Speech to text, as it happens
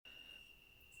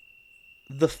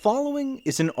The following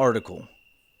is an article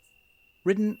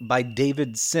written by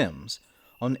David Sims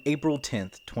on April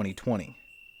 10th, 2020.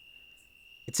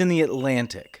 It's in The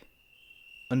Atlantic,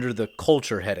 under the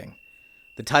Culture heading.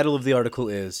 The title of the article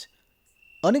is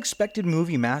Unexpected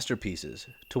Movie Masterpieces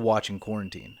to Watch in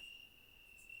Quarantine.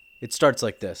 It starts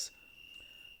like this.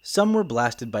 Some were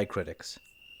blasted by critics,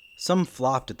 some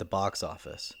flopped at the box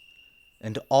office,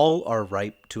 and all are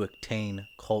ripe to attain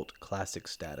cult classic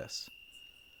status.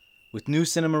 With new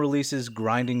cinema releases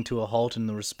grinding to a halt in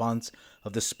the response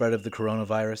of the spread of the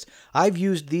coronavirus, I've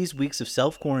used these weeks of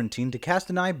self-quarantine to cast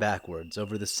an eye backwards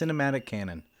over the cinematic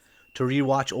canon, to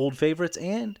rewatch old favorites,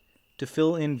 and to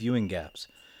fill in viewing gaps.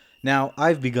 Now,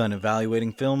 I've begun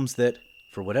evaluating films that,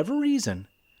 for whatever reason,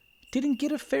 didn't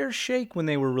get a fair shake when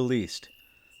they were released.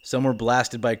 Some were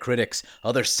blasted by critics,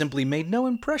 others simply made no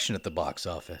impression at the box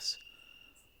office.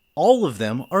 All of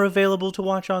them are available to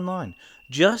watch online,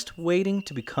 just waiting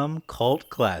to become cult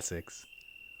classics.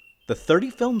 The 30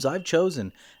 films I've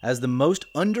chosen as the most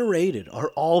underrated are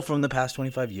all from the past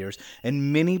 25 years,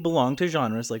 and many belong to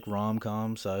genres like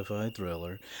rom-com, sci-fi,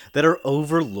 thriller, that are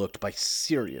overlooked by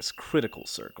serious critical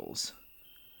circles.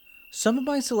 Some of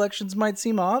my selections might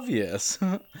seem obvious,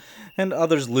 and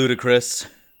others ludicrous,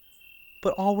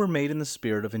 but all were made in the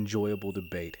spirit of enjoyable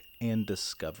debate and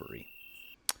discovery.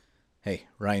 Hey,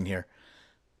 Ryan here.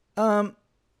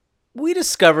 We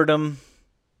discovered them.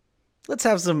 Let's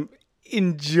have some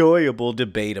enjoyable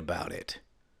debate about it.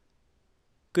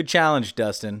 Good challenge,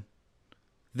 Dustin.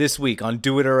 This week on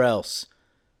Do It or Else,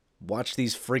 watch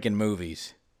these freaking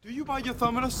movies. Do you buy your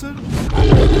thumb in us, sir?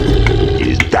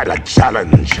 Is that a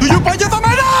challenge? Do you buy your thumb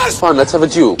in us? Fun, let's have a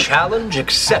duel. Challenge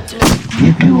accepted.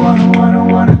 If you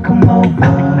wanna come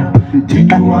over, do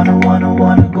you wanna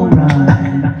go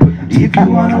ride? If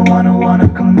you wanna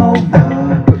come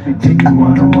over, do you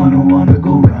wanna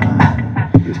go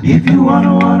ride? If you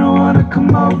wanna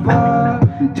come over,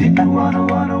 do you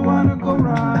wanna go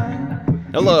ride?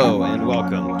 Hello and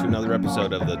welcome to another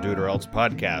episode of the Do It or Else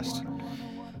podcast.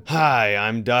 Hi,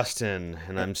 I'm Dustin,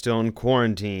 and I'm still in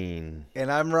quarantine.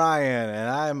 And I'm Ryan,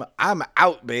 and I'm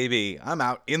out, baby. I'm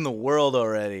out in the world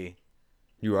already.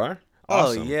 You are?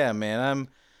 Awesome. Oh yeah, man.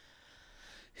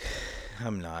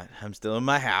 I'm not. I'm still in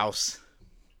my house.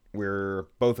 We're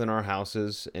both in our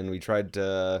houses, and we tried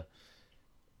to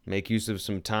make use of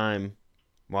some time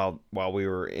while we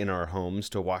were in our homes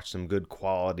to watch some good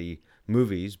quality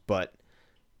movies, but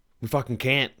we fucking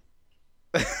can't.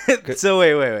 So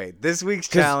wait. This week's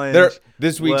challenge. Was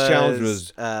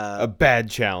a bad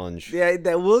challenge. Yeah,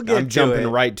 we'll get. I'm jumping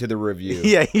right to the review.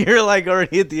 Yeah, you're like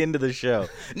already at the end of the show.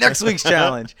 Next week's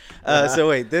challenge.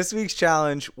 This week's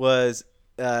challenge was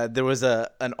there was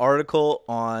an article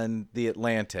on The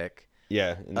Atlantic.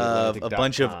 Yeah, of a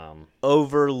bunch of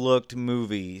overlooked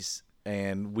movies,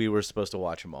 and we were supposed to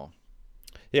watch them all.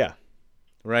 Yeah,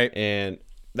 right. And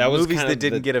that was movies kind that of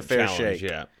didn't get a fair challenge,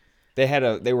 shake. Yeah.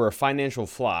 They were financial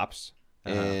flops,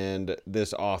 and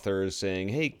this author is saying,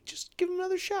 "Hey, just give them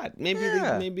another shot.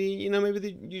 Maybe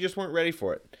you just weren't ready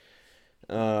for it."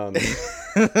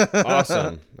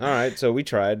 Awesome. All right, so we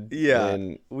tried. Yeah,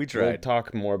 and we tried. We'll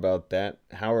talk more about that.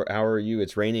 How are you?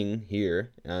 It's raining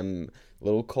here. I'm a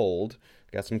little cold.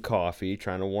 Got some coffee.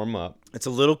 Trying to warm up. It's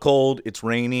a little cold. It's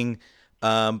raining,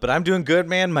 but I'm doing good,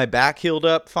 man. My back healed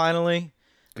up finally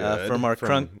from our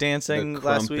crunk dancing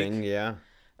last week. Yeah.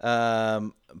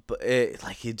 But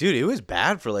it was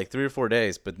bad for like 3 or 4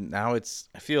 days, but now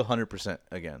I feel 100%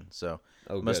 again. So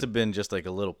it must have been just like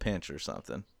a little pinch or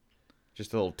something.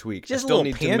 Just a little tweak. Just a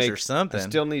little pinch or something. I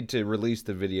still need to release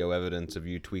the video evidence of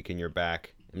you tweaking your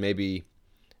back. Maybe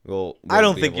we'll I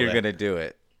don't think you're going to do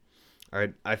it. All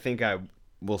right. I think I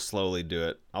will slowly do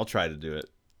it. I'll try to do it.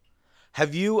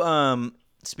 Have you,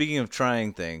 speaking of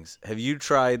trying things, have you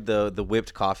tried the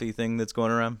whipped coffee thing that's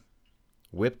going around?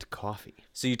 Whipped coffee.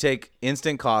 So you take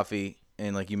instant coffee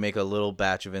and like you make a little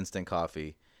batch of instant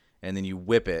coffee and then you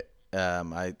whip it.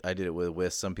 I did it with a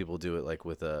whisk. Some people do it like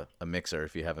with a mixer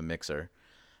if you have a mixer.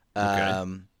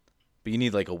 Okay. But you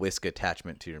need like a whisk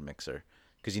attachment to your mixer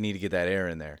because you need to get that air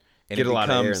in there. And get a lot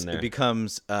of air in there. It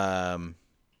becomes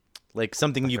like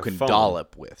something like you can foam.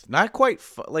 dollop with. Not quite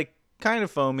like kind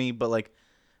of foamy, but like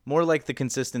more like the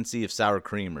consistency of sour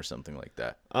cream or something like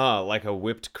that. Oh, like a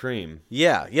whipped cream.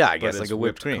 Yeah, I guess like a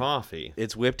whipped cream. Coffee.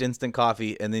 It's whipped instant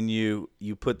coffee, and then you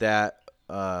put that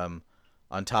on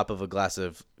top of a glass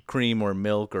of cream or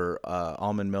milk or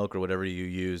almond milk or whatever you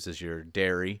use as your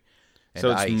dairy. And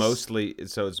so it's ice.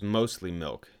 mostly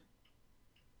milk.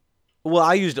 Well,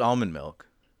 I used almond milk.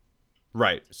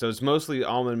 Right. So it's mostly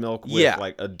almond milk with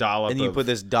like a dollop and you of put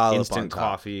this dollop instant on top.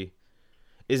 coffee.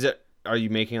 Are you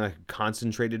making like a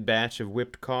concentrated batch of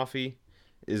whipped coffee?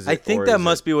 I think that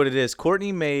must be what it is.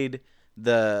 Courtney made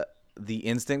the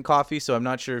instant coffee, so I'm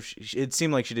not sure if it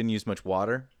seemed like she didn't use much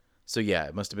water. So yeah,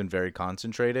 it must have been very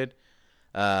concentrated.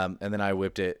 And then I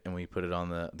whipped it and we put it on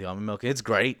the almond milk. It's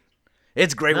great.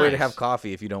 It's a great way to have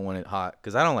coffee if you don't want it hot,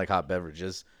 because I don't like hot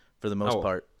beverages for the most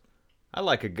part. I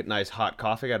like a nice hot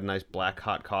coffee. I got a nice black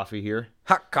hot coffee here.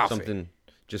 Hot coffee. Something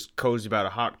just cozy about a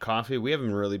hot coffee. We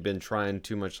haven't really been trying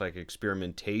too much like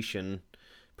experimentation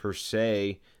per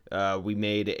se. We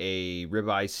made a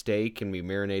ribeye steak and we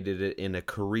marinated it in a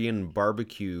Korean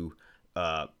barbecue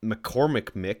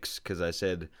McCormick mix, because I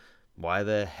said, why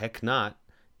the heck not?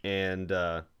 And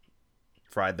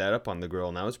fried that up on the grill,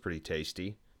 and that was pretty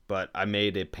tasty. But I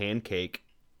made a pancake,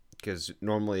 because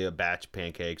normally a batch of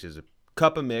pancakes is a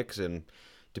cup of mix, and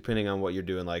depending on what you're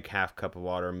doing, like half cup of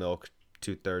water, milk,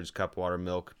 2/3 cup of water,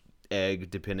 milk, egg,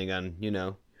 depending on,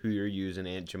 who you're using,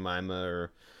 Aunt Jemima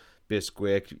or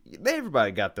Bisquick.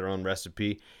 Everybody got their own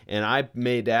recipe, and I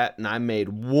made that, and I made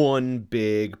one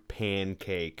big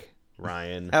pancake,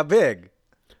 Ryan. How big?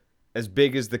 As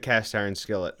big as the cast iron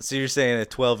skillet. So you're saying a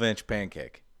 12-inch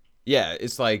pancake? Yeah,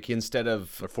 it's like instead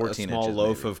of or 14 a small inches,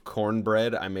 loaf maybe. of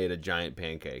cornbread, I made a giant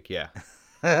pancake. Yeah.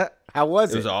 How was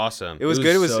it? It was awesome. It was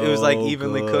good. It was like so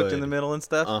evenly cooked in the good. middle and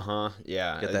stuff.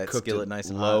 Yeah. Get I that cooked skillet it nice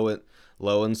and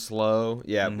low and slow.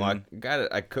 Yeah, well, I got it.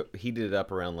 I heated it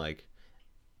up around like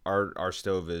our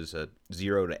stove is a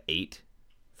 0 to 8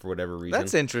 for whatever reason.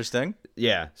 That's interesting.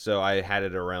 Yeah, so I had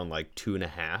it around like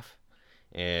 2.5,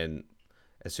 and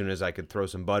as soon as I could throw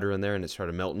some butter in there and it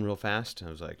started melting real fast, I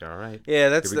was like, all right. Yeah,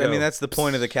 here we go. that's the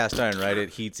point of the cast iron, right?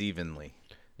 It heats evenly.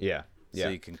 Yeah. So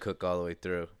you can cook all the way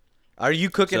through. Are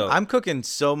you cooking? So- I'm cooking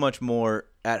so much more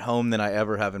at home than I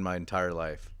ever have in my entire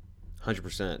life.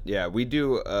 100%. Yeah, we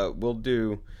do. We'll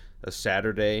do a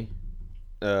Saturday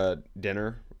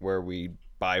dinner where we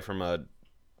buy from a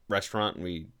restaurant and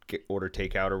we order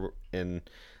takeout. And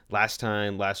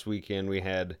last weekend we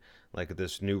had like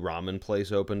this new ramen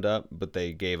place opened up, but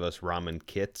they gave us ramen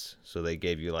kits. So they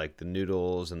gave you like the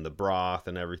noodles and the broth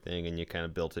and everything, and you kind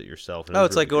of built it yourself. And Oh, it was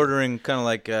it's like really good. ordering kind of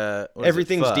like what is it,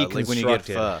 Everything's pho? deconstructed. Like when you get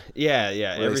pho. Yeah.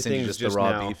 Where they send you Everything's just the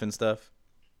raw now, beef and stuff.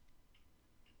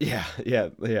 Yeah.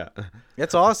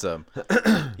 That's awesome.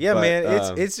 Yeah, But, man,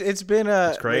 it's been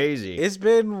it's crazy. It's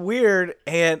been weird,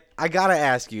 and I gotta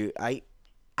ask you,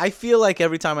 I feel like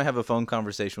every time I have a phone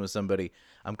conversation with somebody,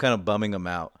 I'm kind of bumming them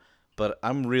out. But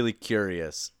I'm really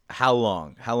curious. How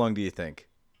long? How long do you think?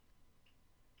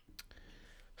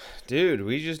 Dude,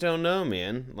 we just don't know,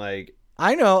 man. Like,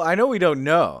 I know we don't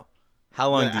know. How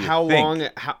long do you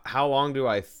think? How long do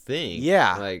I think?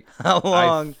 Yeah. Like, How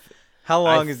long? How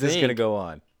long I is this gonna think- go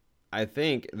on? I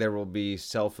think there will be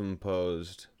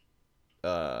self-imposed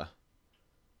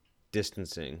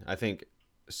distancing. I think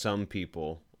some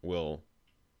people will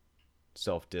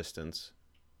self-distance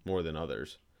more than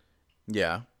others.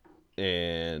 Yeah.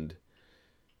 And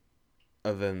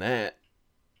other than that,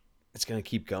 it's going to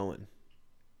keep going.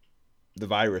 The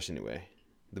virus, anyway.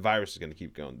 The virus is going to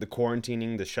keep going. The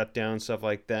quarantining, the shutdown, stuff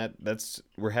like that,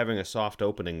 we're having a soft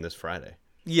opening this Friday.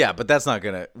 Yeah, but that's not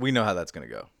gonna. We know how that's gonna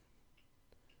go.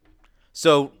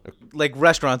 So, like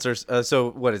restaurants are.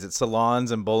 So what is it?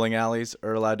 Salons and bowling alleys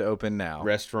are allowed to open now.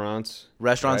 Restaurants.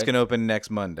 Restaurants right? can open next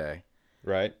Monday,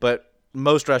 Right. but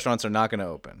most restaurants are not going to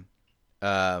open.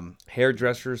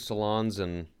 Hairdressers, salons,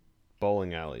 and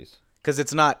bowling alleys. Because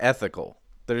it's not ethical.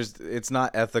 It's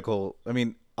not ethical. I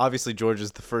mean, obviously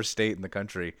Georgia's the first state in the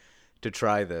country to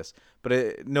try this,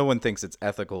 but no one thinks it's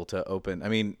ethical to open. I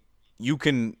mean, you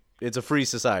can. It's a free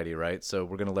society, right? So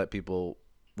we're gonna let people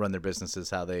run their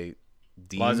businesses how they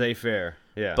deem. Laissez-faire.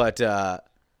 Yeah. But yeah,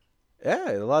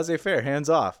 laissez-faire, hands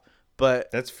off.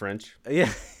 But that's French.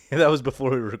 yeah, that was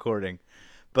before we were recording.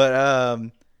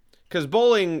 But Because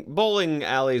bowling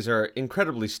alleys are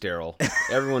incredibly sterile.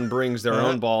 Everyone brings their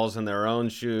own balls and their own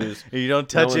shoes. you don't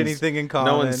touch one's- anything in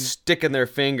common. No one's sticking their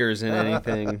fingers in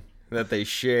anything that they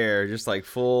share. Just like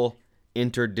full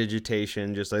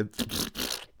interdigitation, just like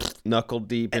knuckle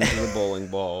deep into the bowling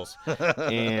balls.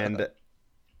 And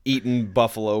eating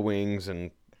buffalo wings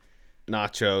and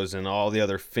nachos and all the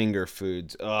other finger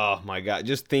foods. Oh my God.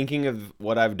 Just thinking of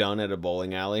what I've done at a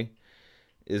bowling alley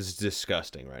is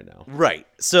disgusting right now. Right.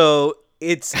 So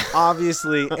it's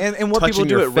obviously and what Touching people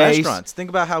do your at face. restaurants. Think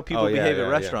about how people Oh, yeah, behave yeah, at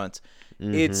yeah. restaurants.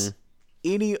 It's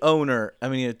any owner. I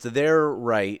mean, it's their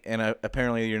right, and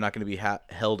apparently you're not going to be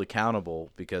held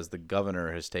accountable because the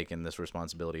governor has taken this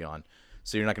responsibility on.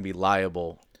 So you're not going to be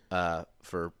liable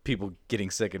for people getting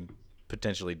sick and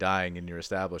potentially dying in your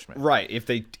establishment. Right. If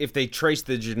they trace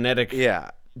the genetic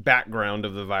Yeah. background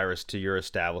of the virus to your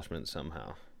establishment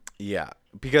somehow. Yeah.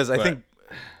 Because I think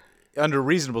under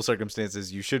reasonable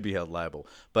circumstances, you should be held liable.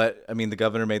 But I mean, the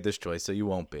governor made this choice, so you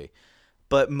won't be.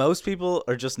 But most people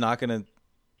are just not going to.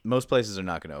 Most places are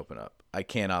not going to open up. I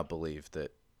cannot believe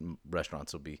that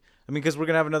restaurants will be. I mean, because we're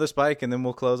going to have another spike, and then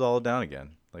we'll close all down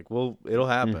again. Like, it'll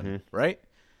happen, right?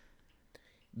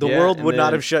 The world would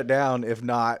not have shut down if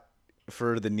not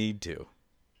for the need to.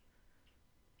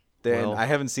 Then I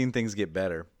haven't seen things get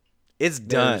better. It's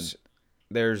done.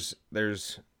 There's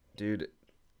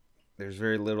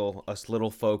very little us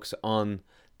little folks on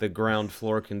the ground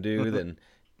floor can do than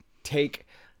take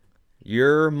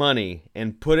your money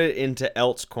and put it into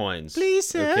else coins. Please,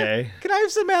 sir. Okay. Can I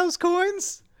have some else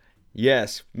coins?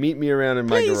 Yes. Meet me around in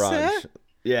my Please, garage. sir.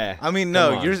 Yeah. I mean,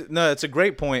 it's a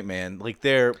great point, man. Like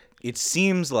it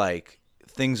seems like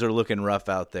things are looking rough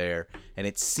out there, and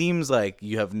it seems like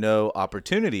you have no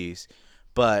opportunities.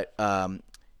 But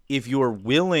if you're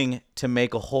willing to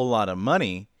make a whole lot of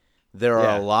money, there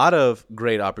are a lot of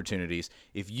great opportunities.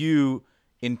 If you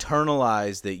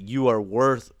internalize that you are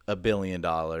worth $1 billion,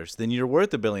 then you're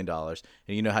worth $1 billion. And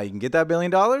you know how you can get that $1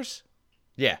 billion?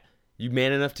 Yeah. You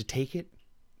man enough to take it?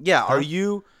 Yeah. Are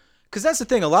you? Because that's the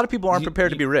thing. A lot of people aren't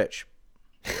prepared to be rich.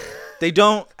 They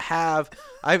don't have.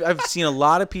 I've seen a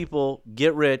lot of people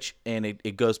get rich and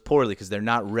it goes poorly because they're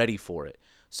not ready for it.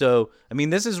 So, I mean,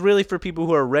 this is really for people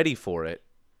who are ready for it.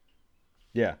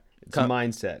 Yeah. It's a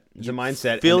mindset. It's a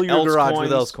mindset. Fill And your garage coins,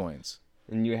 with else coins.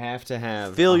 And you have to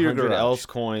have Fill your 100 garage. else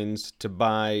coins to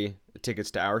buy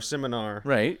tickets to our seminar,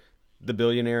 Right. The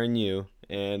Billionaire and You.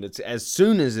 And it's as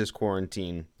soon as this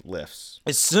quarantine lifts.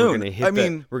 As soon.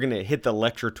 We're gonna hit the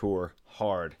lecture tour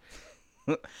hard.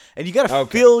 And you got to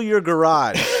fill your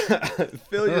garage.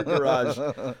 Fill your garage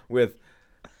with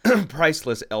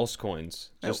priceless else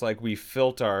coins, just like we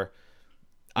filled our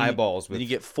eyeballs with. And you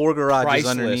get 4 garages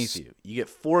priceless underneath you. You get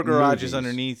 4 garages movies.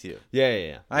 underneath you.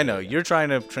 Yeah. I know. You're trying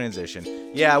to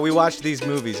transition. Yeah, we watched these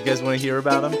movies. You guys want to hear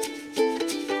about them? No,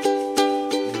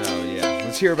 yeah.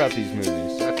 Let's hear about these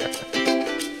movies.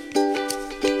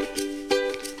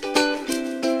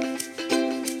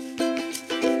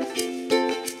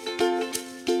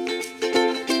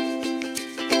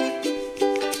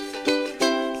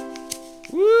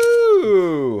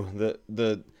 Woo!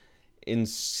 The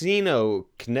Encino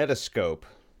kinetoscope,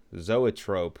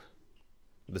 zoetrope,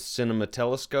 the cinema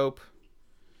telescope,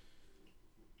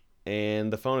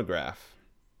 and the phonograph.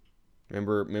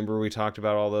 Remember we talked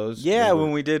about all those? Yeah, Remember?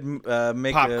 when we did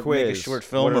make Pop a quiz. short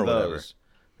film What or are whatever. those?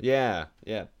 Yeah,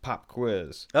 pop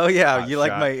quiz. Oh, yeah. Hot You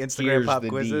like shot. my Instagram Here's pop the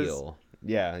quizzes? deal.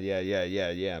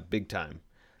 Yeah, big time.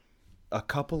 A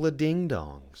couple of ding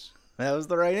dongs. That was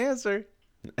the right answer.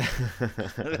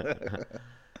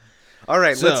 All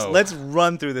right, So, let's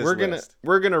run through this list.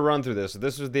 We're gonna run through this.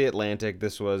 This was The Atlantic.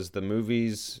 This was the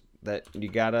movies that you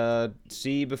gotta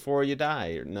see before you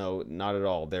die. No, not at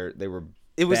all. They were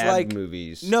It was bad like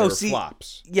movies. No, They were see,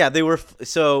 flops. Yeah, they were.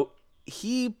 So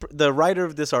the writer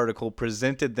of this article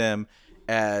presented them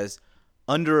as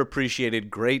underappreciated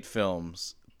great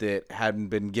films that hadn't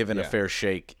been given a fair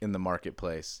shake in the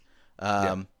marketplace.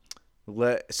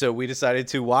 So we decided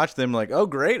to watch them. Like, oh,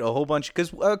 great, a whole bunch.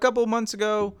 Because a couple of months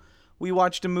ago, we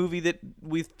watched a movie that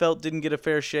we felt didn't get a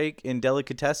fair shake in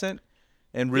Delicatessen,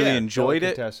 and really enjoyed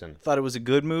it. Delicatessen. Thought it was a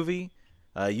good movie.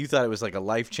 You thought it was like a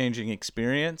life-changing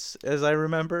experience, as I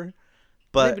remember.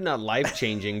 But Maybe not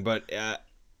life-changing, but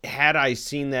had I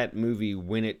seen that movie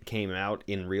when it came out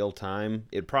in real time,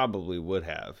 it probably would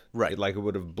have. Right. It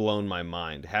would have blown my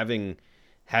mind. Having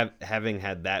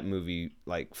had that movie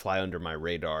like fly under my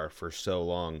radar for so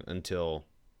long until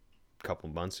a couple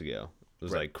months ago. It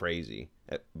was like crazy.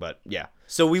 But yeah.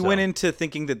 So we went into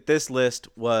thinking that this list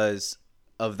was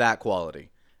of that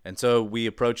quality. And so we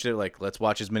approached it like, let's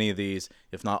watch as many of these,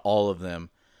 if not all of them.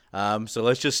 So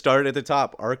let's just start at the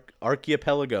top.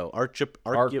 Archipelago.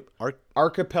 Archipelago.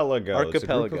 It's a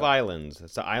group of islands.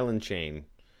 It's an island chain.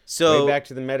 So way back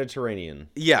to the Mediterranean.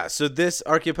 Yeah, so this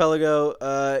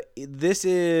Archipelago, this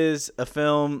is a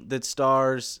film that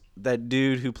stars that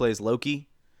dude who plays Loki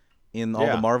in all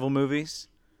the Marvel movies.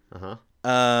 Uh-huh.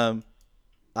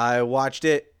 I watched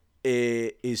it.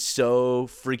 It is so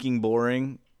freaking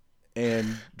boring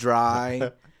and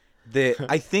dry that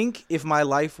I think if my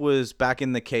life was back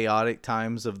in the chaotic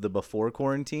times of the before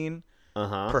quarantine,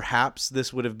 perhaps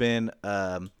this would have been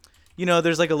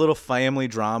there's like a little family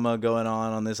drama going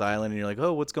on this island, and you're like,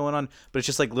 oh, what's going on? But it's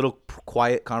just like little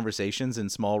quiet conversations in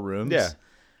small rooms. Yeah.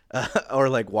 Or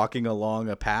like walking along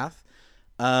a path.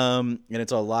 And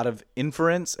it's a lot of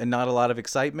inference and not a lot of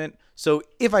excitement. So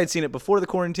if I'd seen it before the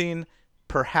quarantine,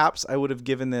 perhaps I would have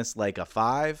given this like a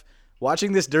 5.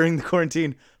 Watching this during the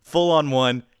quarantine, full on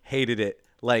 1, hated it.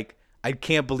 Like, I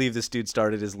can't believe this dude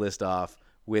started his list off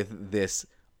with this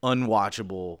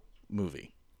unwatchable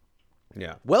movie.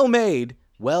 Yeah. Well made,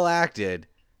 well acted,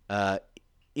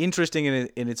 interesting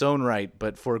in its own right,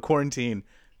 but for a quarantine,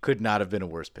 could not have been a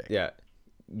worse pick. Yeah.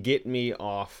 Get me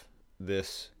off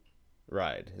this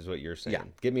ride is what you're saying. Yeah.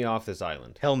 Get me off this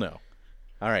island. Hell no.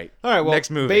 All right. All right, well, next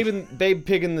movie. Babe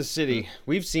Pig in the City.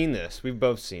 We've seen this. We've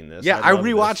both seen this. Yeah, I love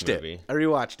this rewatched movie. it. I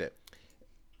rewatched it.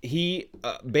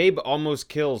 Babe almost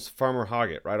kills Farmer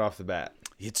Hoggett right off the bat.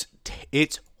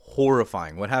 It's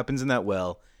horrifying. What happens in that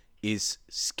well is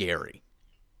scary.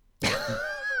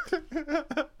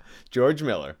 George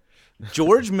Miller.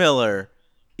 George Miller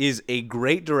is a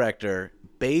great director.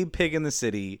 Babe Pig in the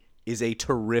City is a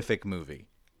terrific movie.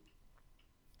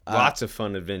 Lots of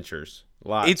fun adventures.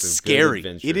 It's of good scary.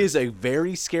 adventures. It is a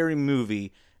very scary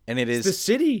movie, and it is the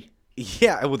city.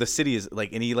 Yeah, well, the city is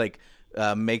like, and he like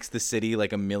makes the city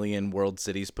like a million world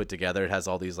cities put together. It has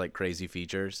all these like crazy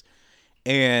features,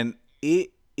 and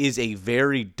it is a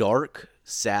very dark,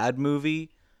 sad movie.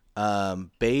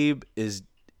 Babe is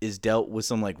dealt with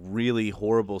some like really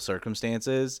horrible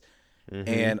circumstances,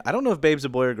 and I don't know if Babe's a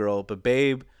boy or girl, but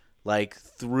Babe, like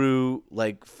through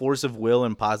like force of will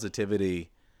and positivity,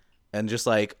 and just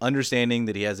like understanding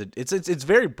that he has it's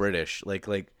very British, like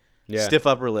Yeah. stiff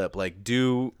upper lip, like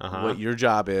do what your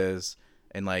job is,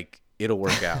 and like it'll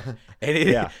work out. And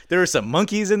Yeah. there are some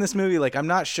monkeys in this movie. Like I'm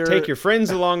not sure. Take your friends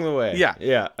along the way. Yeah.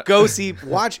 Yeah. Go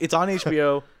watch. It's on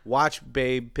HBO. Watch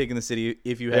Babe Pig in the City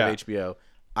if you have Yeah. HBO.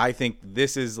 I think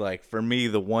this is like, for me,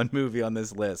 the one movie on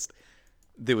this list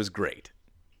that was great.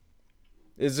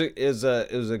 It was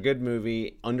a good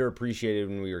movie, underappreciated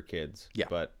when we were kids. Yeah.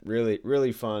 But really,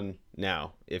 really fun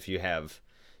now. If you have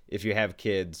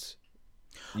kids,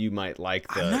 you might like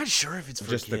the. I'm not sure if it's for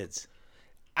just the- kids.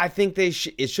 I think it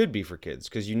should be for kids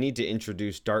because you need to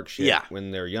introduce dark shit Yeah.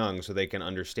 when they're young so they can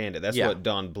understand it. That's Yeah. what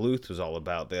Don Bluth was all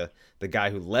about. The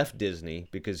guy who left Disney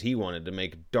because he wanted to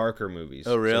make darker movies.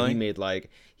 Oh, really? So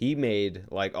he made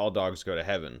like All Dogs Go to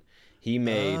Heaven. He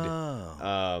made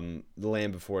The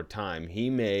Land Before Time. He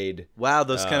made Wow,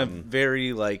 those kind of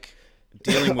very like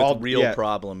dealing with real yeah.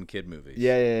 problem kid movies.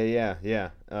 Yeah.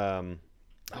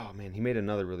 Oh man, he made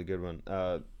another really good one.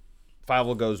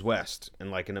 Fievel Goes West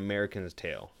and like An American's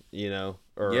Tale,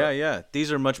 or Yeah.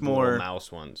 These are much the Little more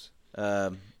mouse ones.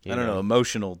 I don't know,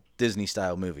 emotional Disney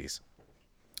style movies.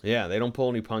 Yeah, they don't pull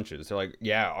any punches. They're like,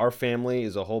 yeah, our family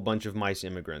is a whole bunch of mice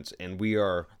immigrants, and we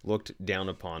are looked down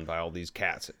upon by all these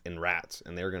cats and rats,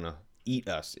 and they're gonna eat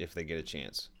us if they get a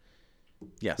chance.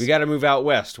 Yes. We got to move out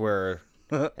west where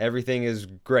everything is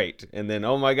great, and then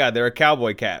oh my god, there are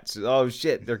cowboy cats. Oh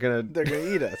shit, they're gonna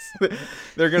eat us.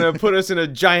 they're gonna put us in a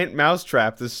giant mouse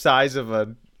trap the size of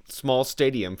a small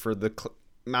stadium for the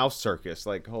mouse circus.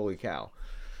 Like holy cow.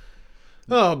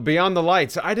 Oh, Beyond the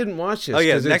Lights. I didn't watch this. Oh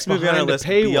yeah, 'cause the next it's movie on our behind a list,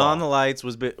 paywall. Beyond the Lights,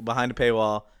 was behind a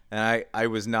paywall, and I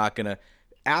was not gonna.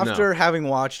 After having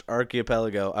watched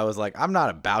Archipelago, I was like, I'm not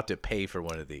about to pay for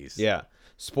one of these. Yeah.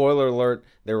 Spoiler alert,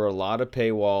 there were a lot of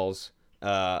paywalls.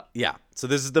 Yeah. So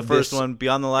this is the first This one,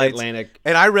 Beyond the Lights. Atlantic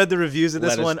And I read the reviews of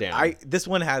this let us one. down. This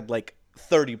one had like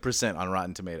 30% on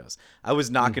Rotten Tomatoes. I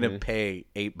was not Mm-hmm. going to pay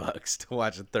 $8 to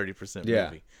watch a 30% Yeah.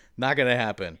 movie. Not going to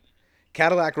happen.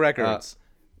 Cadillac Records.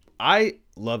 I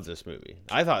love this movie.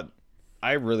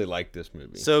 I really liked this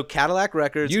movie. So Cadillac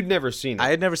Records. You'd never seen it. I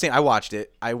had never seen. I watched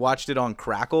it. I watched it on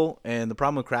Crackle, and the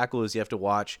problem with Crackle is you have to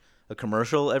watch a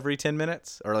commercial every 10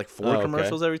 minutes, or like four okay.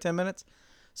 commercials every 10 minutes.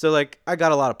 So like I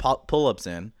got a lot of pull-ups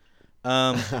in.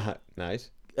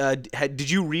 Nice. Did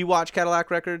you rewatch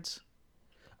Cadillac Records?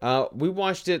 We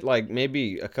watched it like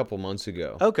maybe a couple months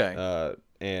ago. Okay.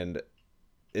 And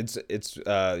it's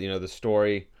the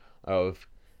story of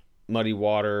Muddy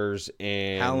Waters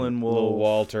and Howlin' Lil Wolf.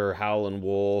 Walter, Howlin'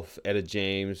 Wolf, Etta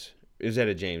James. It was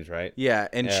Etta James, right? Yeah,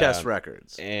 and Chess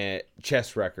Records And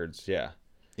Chess Records, yeah.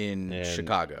 in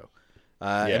Chicago.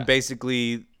 Yeah. And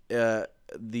basically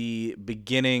the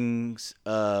beginnings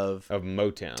of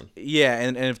Motown.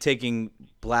 and of taking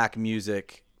black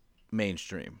music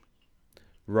mainstream.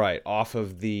 Right, off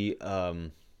of the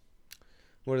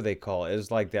what do they call it? It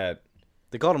was like that.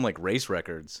 They called them like race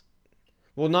records.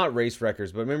 Well, not race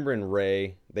records, but remember in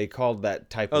Ray, they called that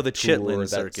type of the tour, Chitlin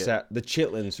circuit. The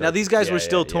Chitlin circuit. Now these guys Yeah, were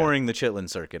still yeah. touring the Chitlin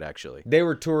circuit, actually. They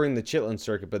were touring the Chitlin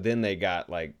circuit, but then they got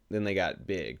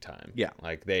big time. Yeah.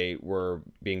 Like they were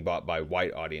being bought by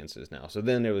white audiences now. So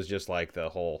then it was just like the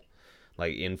whole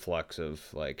like influx of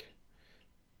like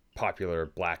popular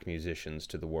black musicians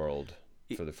to the world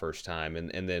for the first time,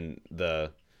 and then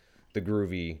the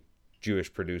groovy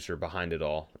Jewish producer behind it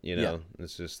all.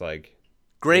 It's just like.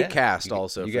 Great Yeah, cast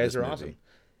also. You for guys this are movie. awesome.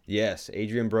 Yes,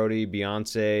 Adrian Brody,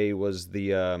 Beyonce was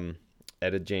the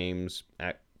Etta James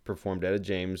performed Etta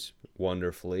James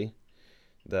wonderfully.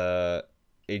 The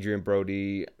Adrian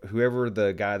Brody, whoever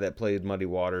the guy that played Muddy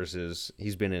Waters is,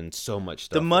 he's been in so much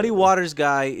stuff. The Muddy lately. Waters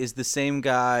guy is the same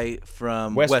guy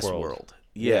from Westworld.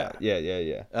 Yeah.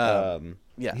 Yeah.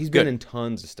 Yeah, He's good. been in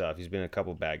tons of stuff. He's been in a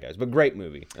couple bad guys, but great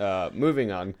movie.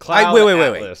 Moving on. Cloud Wait.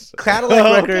 Atlas.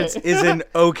 Cadillac Records is an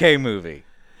okay movie.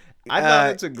 I thought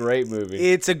it's a great movie.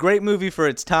 It's a great movie for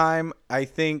its time. I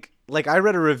think, like, I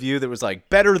read a review that was like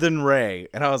better than Ray,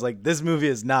 and I was like, this movie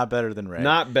is not better than Ray.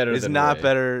 Not better It's than not Ray.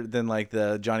 better than like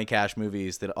the Johnny Cash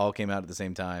movies that all came out at the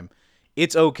same time.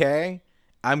 It's okay.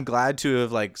 I'm glad to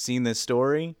have like seen this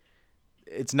story.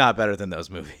 It's not better than those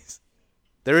movies.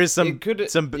 There is some It could-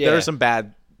 there yeah. are some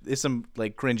bad, there's some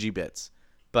like cringy bits,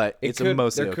 but it's a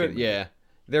mostly okay movie. Yeah.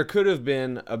 There could have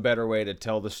been a better way to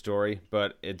tell the story,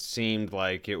 but it seemed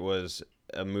like it was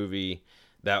a movie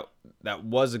that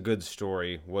was a good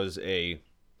story, was a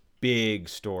big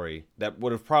story that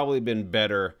would have probably been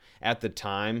better at the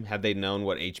time had they known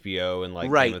what HBO and like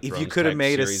Game Right, of if you Thrones could have type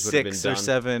made a series would have been 6 or done.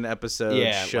 7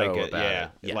 episode show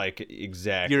about it. Like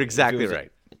exactly. You're If it exactly was a-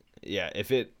 right. Yeah,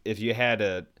 if you had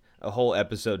a whole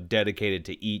episode dedicated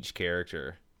to each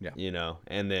character, Yeah. you know,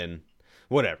 and then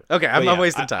whatever. Okay, I'm But not yeah,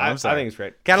 wasting time. I'm sorry. I think it's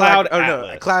great. Cadillac, Cloud no,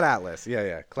 Atlas. Cloud Atlas.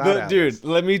 Yeah. Cloud The- Atlas. dude,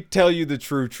 let me tell you the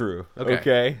true.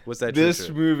 Okay. What's that This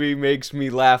true? movie makes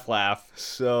me laugh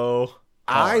so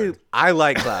hard. I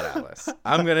like Cloud Atlas.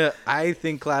 I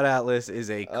think Cloud Atlas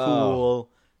is a cool,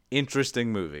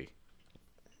 interesting movie.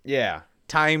 Yeah.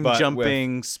 Time But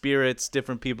jumping, spirits,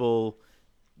 different people,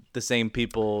 the same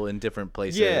people in different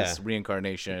places, Yeah.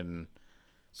 reincarnation.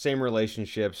 Same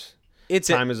relationships. It's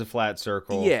Time is a flat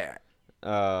circle. yeah.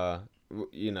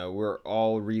 You know, we're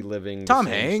all reliving Tom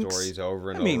the same Hanks. stories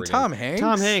over and I mean, over again. Tom Hanks.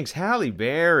 Tom Hanks, Halle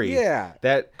Berry. Yeah,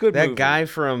 That good that movie. guy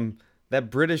from that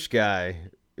British guy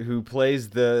who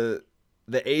plays the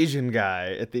Asian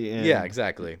guy at the end. Yeah,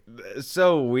 exactly. It's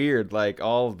so weird. Like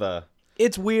all the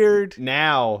It's weird.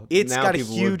 now It's now got a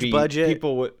people would huge be- budget.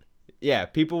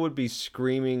 People would be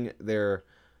screaming their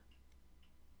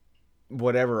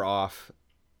whatever off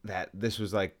that this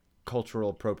was like cultural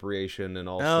appropriation and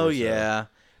all. Oh sorts of- yeah,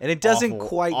 and it doesn't awful-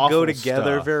 quite go awful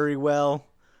together stuff. very well.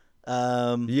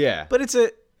 Yeah. But it's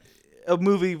a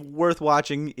movie worth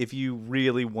watching if you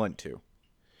really want to.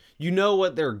 You know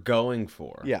what they're going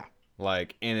for. Yeah.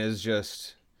 Like, and it's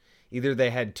just either they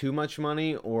had too much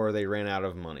money or they ran out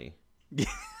of money.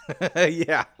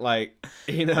 Yeah. Like,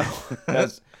 you know,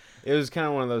 it was kind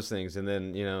of one of those things. And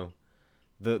then, you know,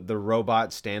 the robot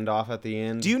standoff at the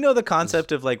end. Do you know the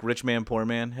concept of like rich man, poor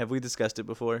man? Have we discussed it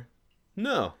before?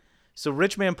 No. So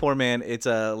rich man, poor man, it's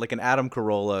like an Adam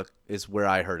Carolla is where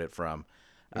I heard it from.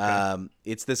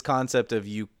 It's this concept of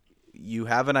you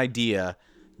have an idea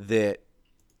that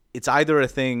it's either a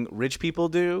thing rich people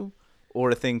do or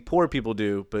a thing poor people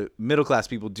do, but middle class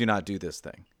people do not do this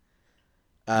thing.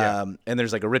 And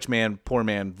there's like a rich man, poor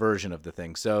man version of the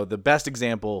thing. So the best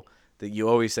example that you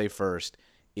always say first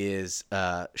is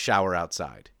shower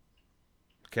outside.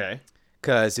 Okay.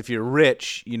 Because if you're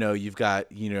rich, you know, you've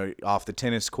got, you know, off the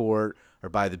tennis court or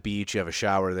by the beach, you have a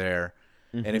shower there.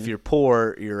 And if you're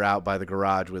poor, you're out by the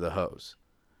garage with a hose.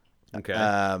 Okay.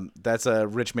 That's a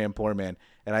rich man, poor man.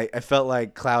 And I felt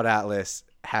like Cloud Atlas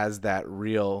has that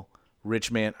real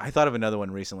rich man. I thought of another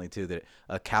one recently, too, that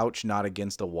a couch not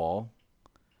against a wall.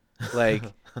 Like,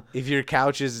 if your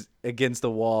couch is against the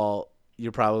wall,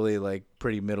 you're probably, like,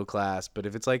 pretty middle class. But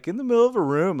if it's, like, in the middle of a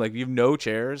room, like, you have no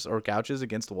chairs or couches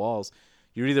against the walls,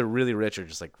 you're either really rich or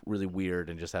just, like, really weird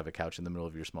and just have a couch in the middle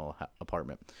of your small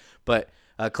apartment. But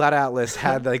Cloud Atlas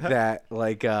had, like, that,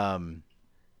 like, I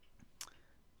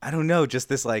don't know, just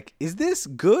this, like, is this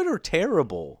good or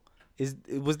terrible?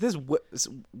 Was this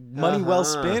money well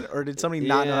spent, or did somebody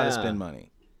not know how to Yeah. spend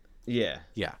money? Yeah.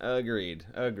 Yeah. Agreed.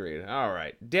 All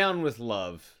right. Down with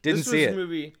Love. Didn't this see was it. A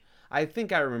movie. I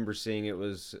think I remember seeing it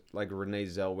was like a Renee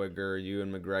Zellweger,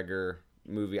 Ewan McGregor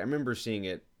movie. I remember seeing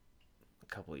it a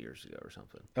couple of years ago or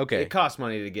something. Okay. It cost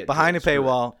money to get Behind a to it. Screw it.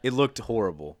 paywall, it looked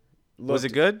horrible. Was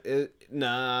it good?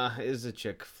 Nah, it was a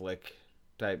chick flick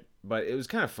type, but it was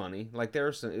kind of funny. Like there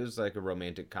was some, it was like a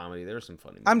romantic comedy. There was some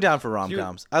funny. I'm moments. down for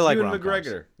rom-coms. I like Ewan rom-coms.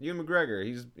 McGregor. Ewan McGregor.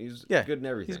 He's Yeah, good in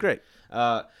everything. he's great.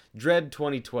 Dread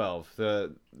 2012.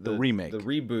 The remake. The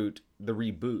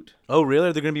reboot. Oh, really?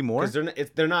 Are there going to be more?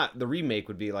 Because they're not. The remake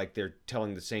would be like they're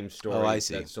telling the same story. Oh, I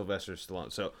see. That Sylvester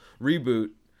Stallone. So reboot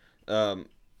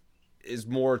is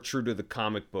more true to the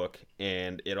comic book,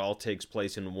 and it all takes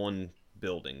place in one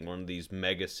building, one of these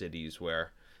mega cities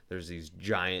where there's these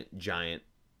giant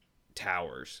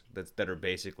towers that are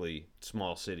basically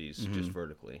small cities Mm-hmm. just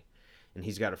vertically, and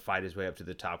he's got to fight his way up to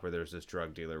the top where there's this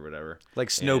drug dealer or whatever. Like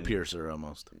Snowpiercer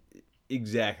almost.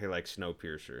 exactly like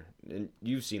Snowpiercer. And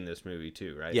you've seen this movie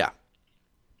too, right? Yeah.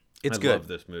 It's I good. love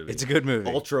this movie. It's a good movie.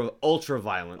 Ultra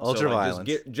violent. Ultra so, like,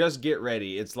 violent. Just get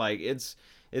ready. It's like it's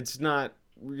not,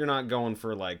 you're not going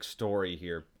for like story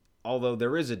here. Although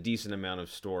there is a decent amount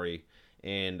of story,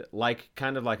 and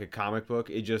kind of like a comic book,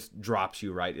 it just drops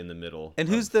you right in the middle. And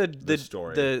who's of the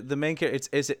story? the main character?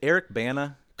 Is it Eric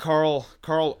Bana? Carl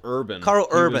Urban. Carl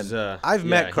He Urban. was, I've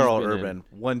met he's Carl been in- Urban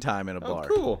one time in a Oh, bar.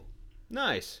 cool.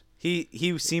 Nice.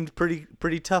 He seemed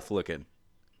pretty tough looking.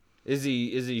 Is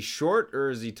he short or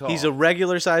is he tall? He's a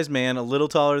regular sized man, a little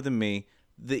taller than me.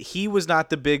 He was not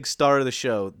the big star of the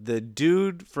show. The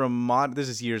dude from this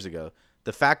is years ago.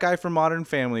 The fat guy from Modern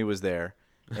Family was there,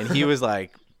 and he was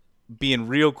like being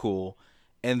real cool.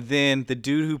 And then the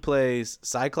dude who plays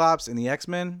Cyclops in the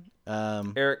X-Men,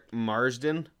 Eric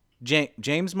Marsden.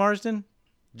 James Marsden.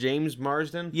 James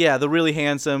Marsden. Yeah, the really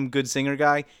handsome, good singer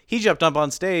guy. He jumped up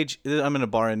on stage. I'm in a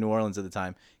bar in New Orleans at the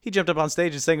time. He jumped up on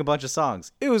stage and sang a bunch of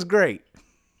songs. It was great.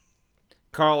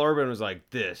 Carl Urban was like,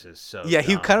 "This is so." Yeah,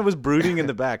 he dumb." kind of was brooding in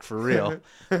the back for real.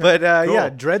 But yeah,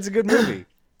 Dread's a good movie.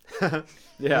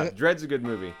 Yeah, Dread's a good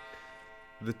movie.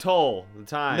 The Toll, the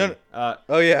time.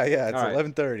 Oh yeah, it's all right.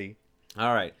 11:30.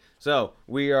 All right, so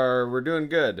we're doing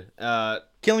good.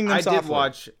 Killing Them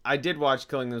Softly. I did watch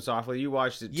Killing Them Softly. You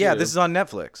watched it too. Yeah, this is on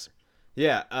Netflix.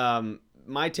 Yeah.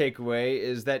 My takeaway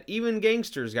is that even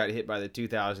gangsters got hit by the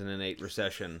 2008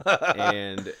 recession,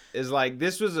 and is like,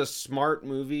 this was a smart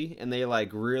movie, and they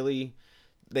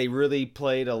really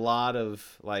played a lot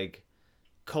of like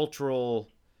cultural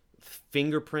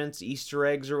fingerprints, Easter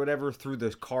eggs, or whatever through the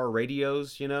car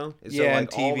radios. You know, Yeah, and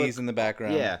all TVs in the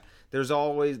background. Yeah, there's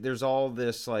all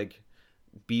this like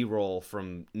B-roll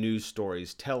from news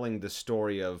stories telling the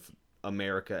story of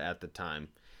America at the time.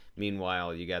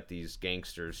 Meanwhile, you got these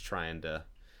gangsters trying to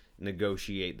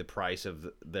negotiate the price of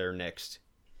their next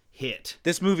hit.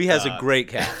 This movie has a great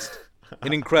cast,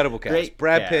 an incredible cast. Great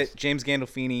Brad cast. Pitt, James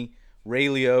Gandolfini, Ray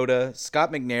Liotta,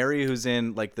 Scott McNairy, who's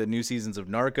in like the new seasons of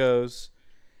Narcos.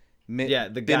 Yeah,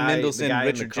 Ben the Mendelsohn, guy in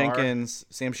the Richard car. Jenkins,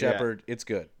 Sam Shepard. It's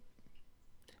good.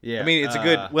 Yeah, I mean, it's a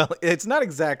good. Well, it's not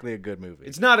exactly a good movie.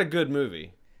 It's not a good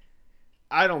movie.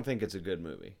 I don't think it's a good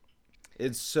movie.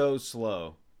 It's so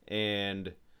slow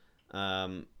and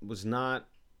was not.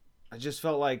 I just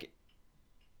felt like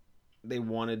they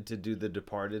wanted to do the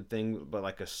Departed thing, but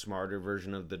like a smarter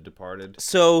version of the Departed.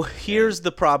 So here's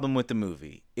the problem with the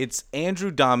movie. It's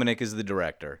Andrew Dominic is the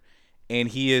director, and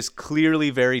he is clearly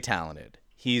very talented.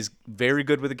 He's very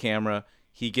good with the camera.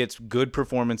 He gets good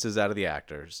performances out of the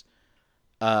actors.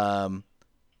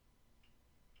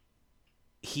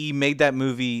 He made that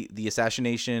movie, The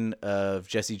Assassination of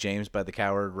Jesse James by the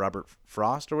coward Robert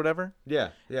Frost or whatever. Yeah.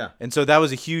 And so that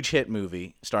was a huge hit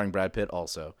movie starring Brad Pitt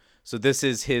also. So this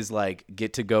is his like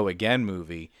get to go again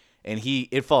movie, and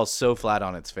it falls so flat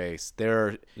on its face.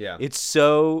 It's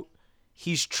so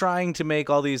he's trying to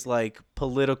make all these like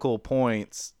political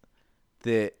points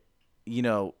that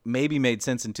maybe made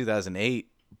sense in 2008,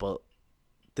 but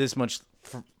this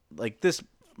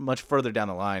much further down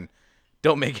the line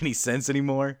don't make any sense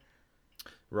anymore.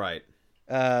 Right.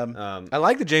 I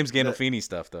like the James Gandolfini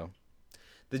stuff though.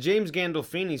 The James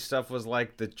Gandolfini stuff was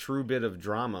like the true bit of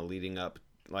drama leading up,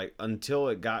 like until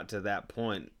it got to that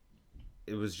point.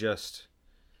 It was just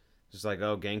like,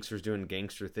 oh, gangsters doing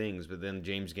gangster things, but then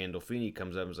James Gandolfini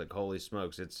comes up and is like, holy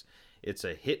smokes, it's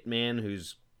a hitman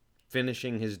who's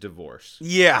finishing his divorce.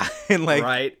 Yeah, and like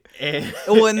right. And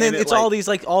then it's all these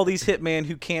hitmen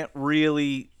who can't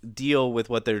really deal with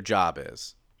what their job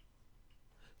is.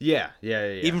 Yeah.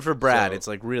 Even for Brad, So, it's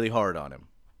like really hard on him.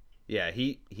 Yeah,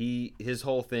 his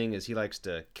whole thing is he likes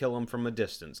to kill them from a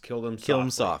distance, kill them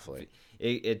softly.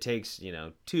 It takes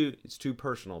it's too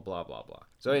personal, blah blah blah.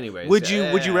 So anyways, would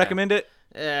you recommend it?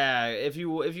 Yeah, if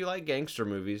you like gangster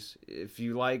movies, if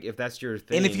that's your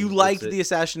thing, And if you liked The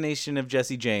Assassination of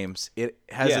Jesse James, it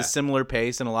has a similar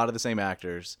pace and a lot of the same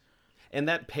actors. And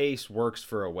that pace works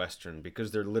for a Western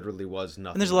because there literally was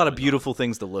nothing. And there's a lot of going beautiful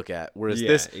things to look at. Whereas Yeah,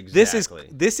 this exactly.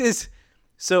 is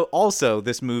so also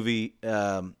this movie,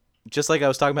 just like I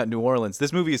was talking about New Orleans,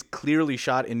 this movie is clearly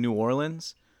shot in New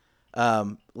Orleans.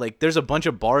 Like there's a bunch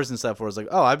of bars and stuff where it's like,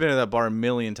 oh, I've been to that bar a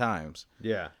million times. on.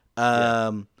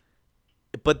 Yeah.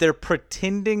 But they're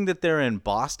pretending that they're in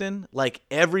Boston. Like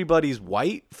everybody's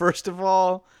white, first of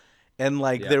all, and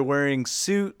like they're wearing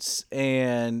suits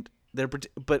and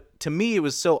but to me it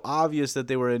was so obvious that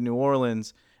they were in New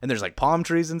Orleans and there's like palm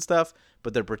trees and stuff,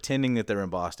 but they're pretending that they're in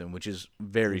Boston, which is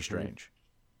very strange.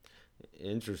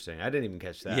 Interesting. I didn't even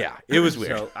catch that. Yeah, it was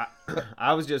weird. So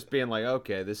I was just being like,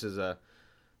 okay, this is a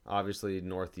obviously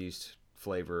Northeast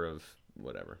flavor of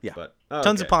whatever. Yeah. But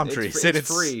Tons of palm It's trees. fr- and It's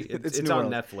free. It's New on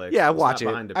Orleans. Netflix. Yeah, It's watch not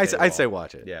it. behind a I'd say paywall.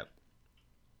 watch it.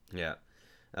 Yeah.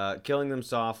 Killing Them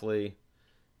Softly.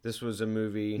 This was a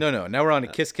movie. No. Now we're on to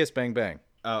Kiss Kiss Bang Bang.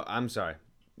 Oh, I'm sorry.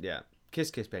 Yeah.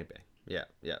 Kiss Kiss Bang Bang.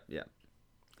 Yeah.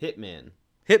 Hitman.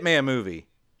 Hitman movie.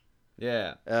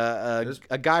 Yeah.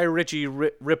 A Guy Ritchie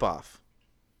ripoff.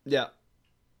 Yeah.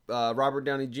 Robert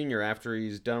Downey Jr. after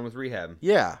he's done with rehab.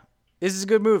 Yeah. This is a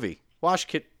good movie. Watch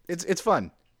Kit. It's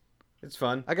fun. It's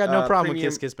fun. I got no problem Premium,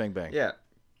 with Kiss Kiss Bang Bang. Yeah.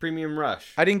 Premium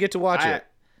Rush. I didn't get to watch it.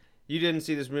 You didn't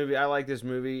see this movie. I like this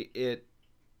movie. It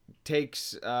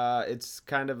takes it's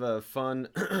kind of a fun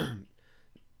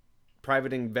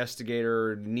private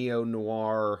investigator,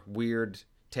 neo-noir, weird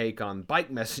take on bike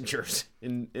messengers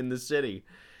in the city.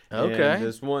 Okay.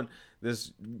 And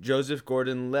this Joseph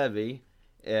Gordon-Levitt,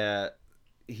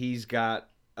 he's got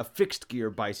a fixed gear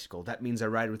bicycle. That means I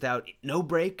ride without no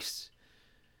brakes.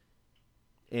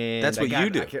 And That's what you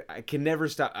do. I can never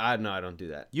stop. No, I don't do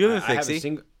that. You have a I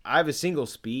fixie? I have a single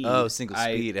speed. Oh, single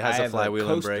speed. It has a have flywheel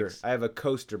and coaster. brakes. I have a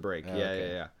coaster brake. Oh, Yeah.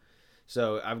 okay.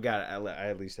 So I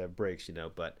at least have brakes,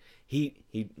 But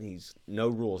he's no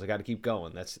rules. I got to keep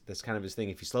going. That's kind of his thing.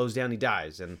 If he slows down, he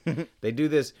dies. And they do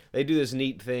this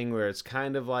neat thing where it's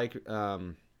kind of like I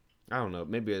don't know,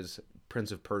 maybe it's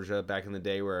Prince of Persia back in the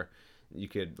day where you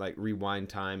could like rewind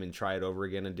time and try it over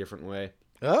again a different way.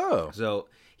 Oh. So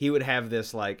he would have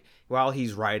this like while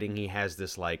he's riding, he has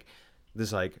this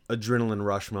adrenaline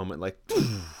rush moment, like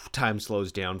time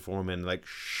slows down for him and like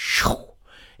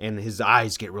and his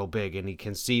eyes get real big and he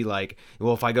can see like,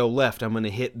 well, if I go left, I'm going to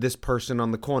hit this person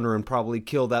on the corner and probably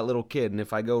kill that little kid, and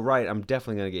if I go right, I'm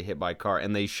definitely going to get hit by a car.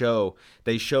 And they show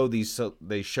these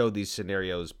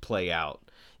scenarios play out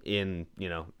in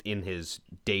his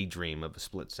daydream of a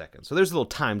split second. So there's a little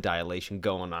time dilation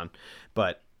going on,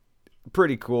 but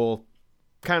pretty cool,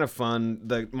 kind of fun.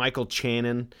 The Michael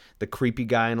Shannon, the creepy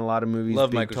guy in a lot of movies, Love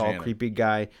big, Michael tall, Shannon. creepy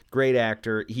guy, great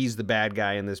actor. He's the bad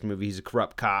guy in this movie. He's a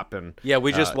corrupt cop, and Yeah,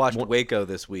 we just watched Waco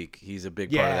this week. He's a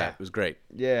big part of Yeah. that. It was great.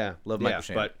 yeah, Love Michael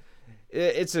Shannon. But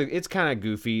it's kind of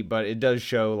goofy, but it does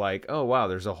show like, oh wow,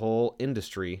 there's a whole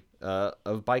industry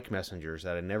of bike messengers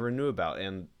that I never knew about,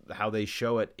 and how they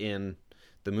show it in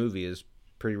the movie is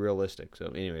pretty realistic. So,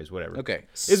 anyways, whatever. Okay.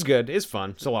 It's good. It's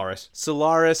fun. Solaris.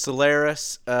 Solaris, George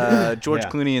Yeah.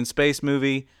 Clooney in space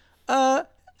movie.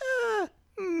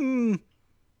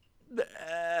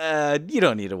 You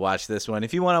don't need to watch this one.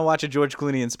 If you want to watch a George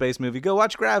Clooney in space movie, go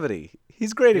watch Gravity.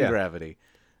 He's great in Yeah. Gravity.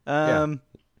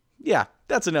 Yeah,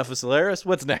 that's enough of Solaris.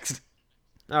 What's next?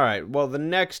 All right. Well, the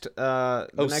next the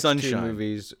next two Sunshine.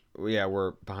 movies,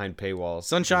 we're behind paywalls.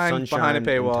 Sunshine behind a and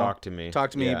paywall. Talk to Me.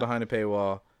 Talk to Me Yeah. behind a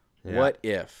paywall. Yeah. What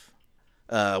If?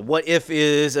 What If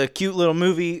is a cute little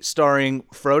movie starring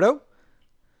Frodo.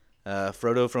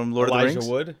 Frodo from Lord of the Rings.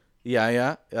 Elijah Wood.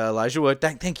 Yeah. Elijah Wood.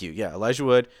 Thank you. Yeah, Elijah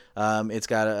Wood. It's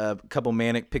got a couple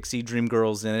manic pixie dream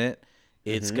girls in it.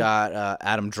 It's got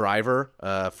Adam Driver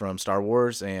from Star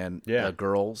Wars and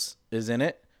Girls is in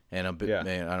it. And I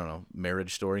don't know,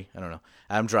 Marriage Story. I don't know.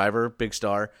 Adam Driver, big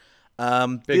star.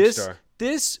 Star.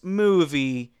 This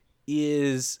movie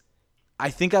is,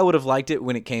 I think I would have liked it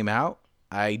when it came out.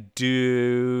 I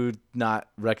do not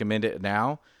recommend it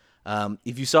now.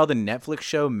 If you saw the Netflix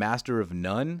show Master of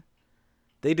None,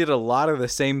 they did a lot of the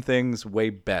same things way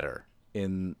better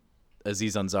in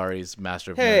Aziz Ansari's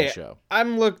Master of None show.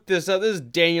 I'm looked this up. This is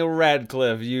Daniel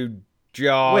Radcliffe. You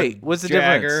jaw. Wait, what's the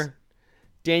jagger. difference?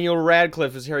 Daniel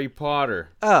Radcliffe is Harry Potter.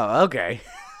 Oh, okay.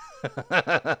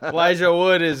 Elijah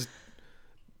Wood is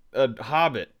a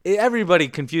Hobbit. Everybody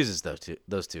confuses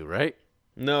those two, right?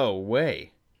 No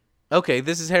way. Okay,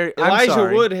 this is Harry. I'm Elijah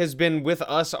sorry. Wood has been with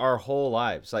us our whole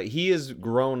lives. Like, he has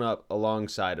grown up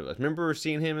alongside of us. Remember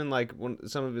seeing him in like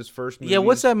some of his first movies? Yeah,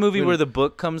 what's that movie when where the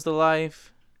book comes to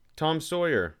life? Tom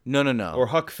Sawyer No. or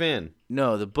Huck Finn?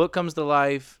 No, the book comes to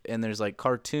life, and there's like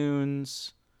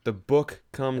cartoons. The book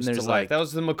comes And to there's, life. like- That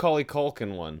was the Macaulay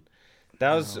Culkin one.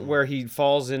 That was where he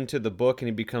falls into the book and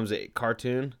he becomes a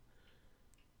cartoon.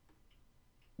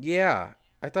 Yeah,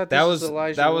 I thought That was was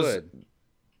Elijah Wood.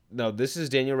 No, this is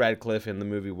Daniel Radcliffe in the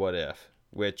movie What If,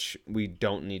 which we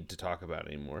don't need to talk about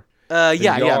anymore. Yeah.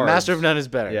 Yards. Master of None is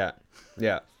better.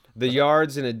 Yeah. The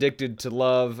Yards and Addicted to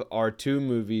Love are two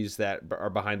movies that are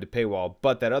behind a paywall,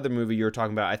 but that other movie you were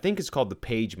talking about, I think it's called The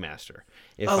Page Master.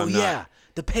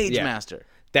 The Page Yeah. Master.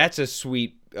 That's a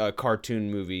sweet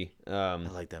cartoon movie. I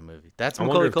like that movie. That's I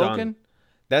wonder Macaulay if Culkin.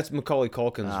 That's Macaulay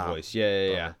Culkin's voice.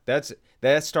 Yeah.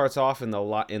 That starts off in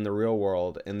the real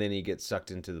world, and then he gets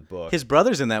sucked into the book. His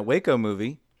brother's in that Waco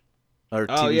movie, or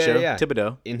TV show. yeah.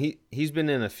 Thibodeau. And he's been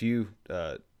in a few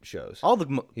shows. All the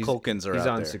Culkins are He's out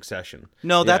on there. Succession.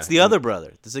 No, that's Yeah. the other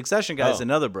brother. The Succession guy is Oh.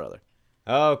 another brother.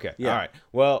 Oh, okay. Yeah. All right.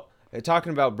 Well,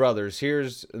 talking about brothers,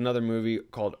 here's another movie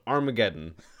called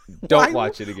Armageddon. Don't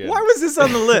watch it again. Why was this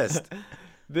on the list?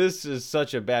 This is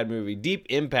such a bad movie. Deep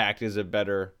Impact is a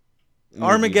better movie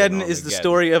Armageddon than is the Armageddon.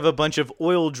 story of a bunch of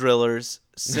oil drillers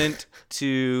sent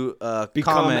to Become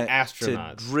comet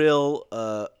astronauts. to drill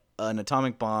an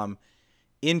atomic bomb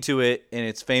into it, and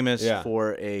it's famous Yeah.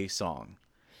 for a song.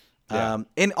 Yeah.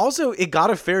 And also, it got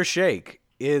a fair shake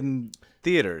in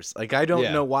theaters. Like, I don't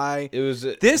Yeah. know why. It was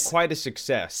This- quite a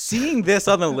success. Seeing this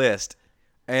on the list,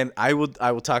 and I will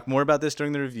talk more about this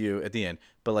during the review at the end,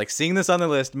 but like seeing this on the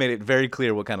list made it very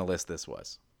clear what kind of list this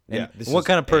was. And Yeah, this what is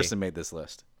kind of a- person made this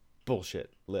list? Bullshit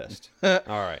list. All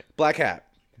right. Black Hat.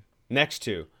 Next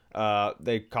two.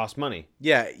 They cost money.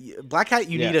 Yeah, Black Hat,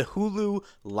 you Yeah. need a Hulu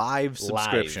live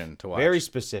subscription Live. to watch. Very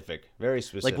specific. Very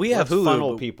specific. like we have Let's Hulu, funnel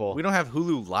but people. we don't have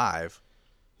Hulu Live.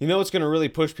 You know what's going to really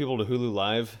push people to Hulu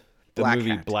Live? The Black movie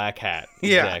Hat. Black Hat.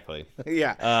 Yeah. Exactly.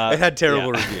 Yeah, it had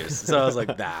terrible yeah. reviews, so I was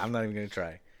like, nah, I'm not even gonna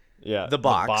try. Yeah. The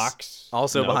Box,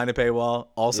 also Nope. behind a paywall,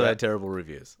 also Yeah. had terrible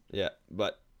reviews. Yeah.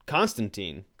 But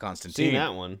Constantine. Constantine. Seen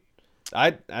that one.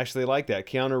 I actually like that.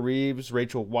 Keanu Reeves,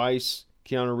 Rachel Weisz.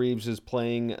 Keanu Reeves is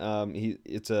playing.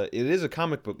 It is a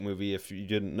comic book movie. If you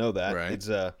didn't know that, Right. It's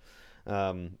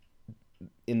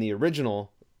in the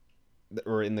original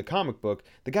or in the comic book,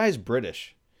 the guy's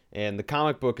British, and the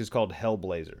comic book is called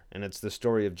Hellblazer, and it's the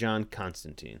story of John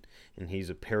Constantine, and he's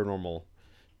a paranormal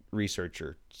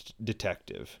researcher,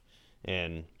 detective,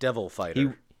 and Devil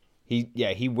Fighter. he's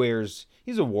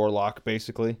a warlock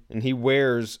basically, and he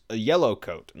wears a yellow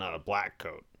coat, not a black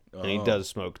coat. And he does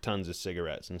smoke tons of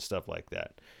cigarettes and stuff like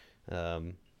that.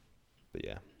 But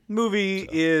yeah. Movie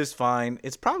is fine.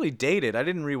 It's probably dated. I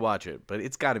didn't rewatch it, but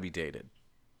it's got to be dated.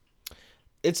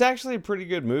 It's actually a pretty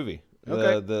good movie.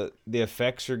 Okay. The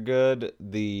effects are good.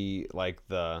 The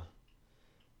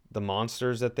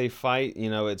monsters that they fight,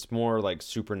 it's more like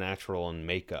supernatural and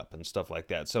makeup and stuff like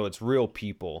that. So it's real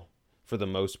people for the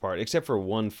most part, except for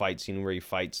one fight scene where he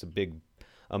fights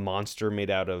a monster made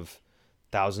out of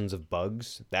thousands of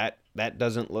bugs. That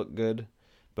doesn't look good,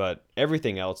 but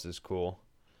everything else is cool.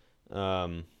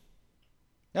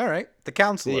 All right, The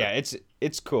Counselor. Yeah,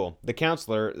 it's cool. The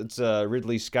Counselor, it's a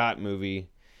Ridley Scott movie.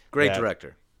 Great that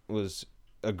director. Was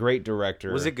a great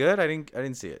director. Was it good? I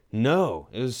didn't see it. No,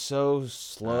 it was so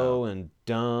slow and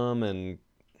dumb and.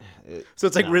 So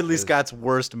it's like No, Ridley it was- Scott's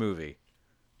worst movie.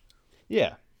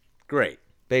 Yeah, Great.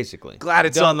 basically. Glad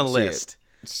it's Don't on the see list.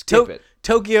 it. Skip it.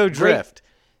 Tokyo Drift.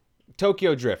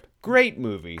 Tokyo Drift, great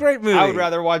movie. Great movie. I would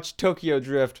rather watch Tokyo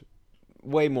Drift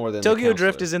way more than Tokyo The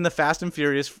Drift Counselor. is in the Fast and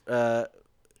Furious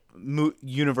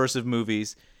universe of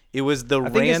movies. It was the I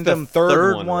think random it's the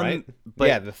third one, right? but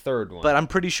yeah, the third one. but I'm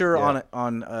pretty sure Yeah.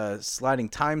 on a sliding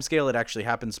time scale, it actually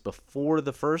happens before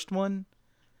the first one.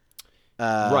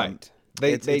 right.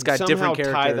 it's got somehow different tie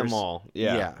characters. them all.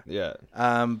 Yeah.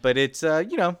 But it's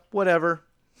whatever.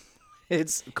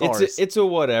 It's cars. It's a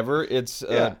whatever. It's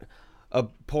Yeah.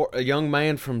 a young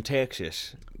man from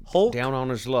Texas. Hulk. Down on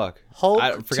his luck. Hulk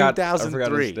I forgot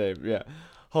 2003. his name. Yeah.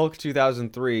 Hulk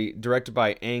 2003, directed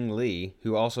by Ang Lee,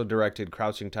 who also directed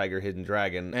Crouching Tiger, Hidden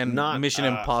Dragon. and not Mission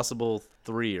Impossible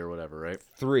 3 or whatever, right?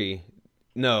 3.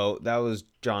 No, that was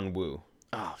John Woo,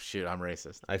 Oh shoot, I'm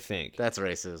racist. I think. That's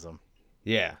racism.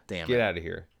 Yeah. Damn Get it. out of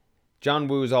here. John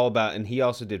Woo is all about, and he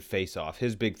also did Face Off.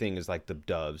 His big thing is like the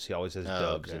doves. He always has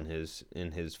doves okay.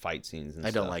 in his fight scenes and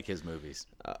I stuff. don't like his movies.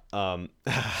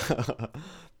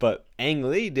 But Ang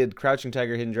Lee did Crouching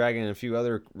Tiger, Hidden Dragon, and a few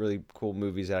other really cool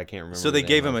movies that I can't remember. So they the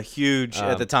gave name him a of. huge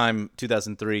at the time,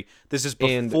 2003. This is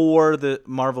And- before the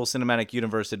Marvel Cinematic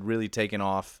Universe had really taken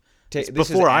off. It's This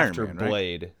before is Iron after Man, right?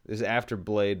 Blade. This is after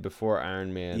Blade, before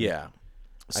Iron Man. Yeah.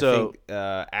 I So think,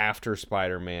 after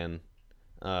Spider-Man.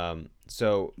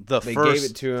 So the they first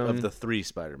gave it to him. of the 3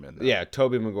 Spider-Man. though. Yeah,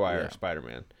 Tobey Maguire, Yeah.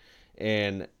 Spider-Man.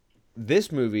 And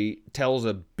this movie tells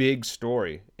a big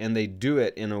story, and they do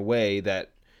it in a way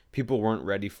that people weren't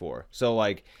ready for. So,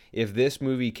 like, if this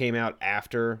movie came out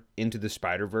after Into the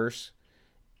Spider-Verse,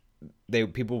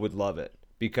 people would love it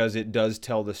because it does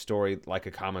tell the story like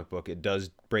a comic book. It does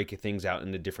break things out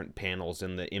into different panels,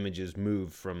 and the images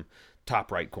move from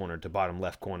top right corner to bottom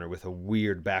left corner with a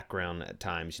weird background at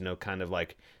times, kind of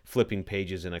like flipping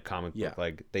pages in a comic book. Yeah.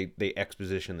 Like they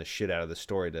exposition the shit out of the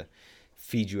story to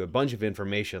feed you a bunch of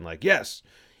information like, yes,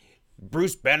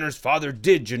 Bruce Banner's father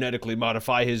did genetically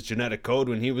modify his genetic code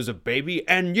when he was a baby,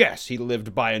 and yes, he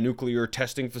lived by a nuclear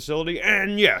testing facility,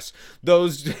 and yes,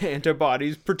 those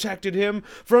antibodies protected him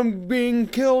from being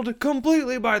killed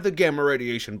completely by the gamma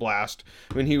radiation blast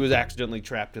when he was accidentally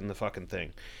trapped in the fucking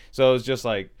thing. So it's just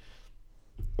like,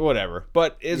 whatever.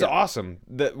 But it's awesome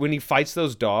that when he fights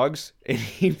those dogs and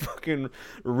he fucking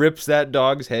rips that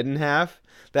dog's head in half.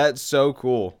 That's so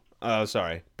cool.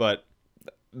 Sorry, but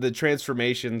the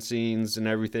transformation scenes and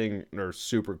everything are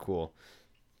super cool.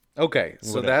 Okay,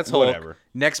 so that's Hulk. Whatever.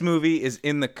 Next movie is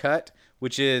In the Cut,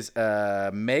 which is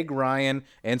Meg Ryan,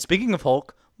 and speaking of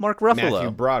Hulk, Mark Ruffalo.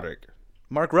 Matthew Broderick.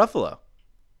 Mark Ruffalo.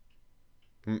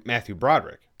 Matthew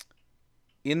Broderick.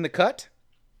 In the Cut?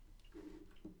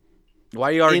 Why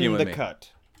are you arguing with me?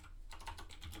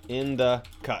 In the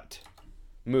Cut.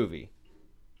 Movie.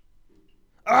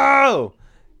 Oh!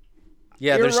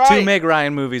 Yeah, You're there's right. 2 Meg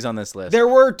Ryan movies on this list. There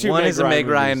were 2 One Meg is a Ryan Meg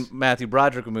Ryan, movies. Matthew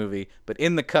Broderick movie, but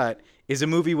In the Cut is a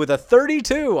movie with a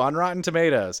 32 on Rotten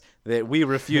Tomatoes that we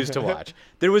refuse to watch.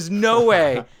 There was no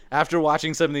way after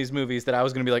watching some of these movies that I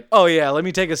was going to be like, oh yeah, let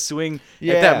me take a swing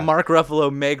at that Mark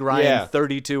Ruffalo, Meg Ryan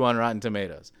 32 on Rotten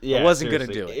Tomatoes. I wasn't going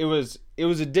to do it. It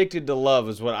was Addicted to Love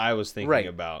is what I was thinking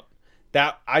about.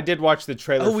 That I did watch the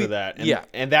trailer for that. And,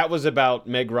 and that was about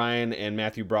Meg Ryan and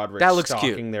Matthew Broderick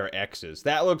stalking their exes.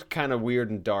 That looked kind of weird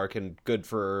and dark and good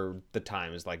for the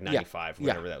time. It's like 95,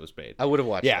 whenever that was made. I would have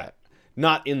watched that.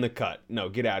 Not In the Cut. No,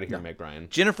 get out of here, Meg Ryan.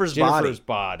 Jennifer's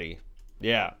Body.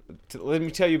 Yeah. Let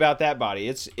me tell you about that body.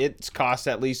 It's cost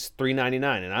at least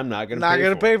 $3.99, and I'm not going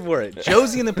to pay for it.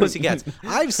 Josie and the Pussycats.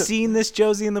 I've seen this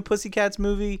Josie and the Pussycats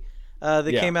movie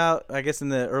that came out, I guess, in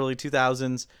the early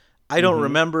 2000s. I don't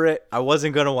remember it. I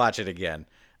wasn't going to watch it again.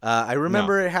 I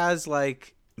remember it has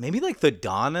maybe the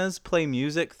Donnas play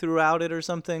music throughout it or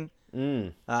something.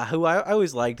 Who I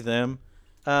always liked them.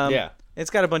 It's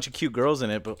got a bunch of cute girls in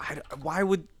it, but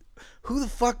who the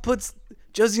fuck puts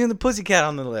Josie and the Pussycat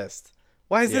on the list?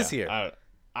 Why is this here?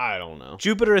 I don't know.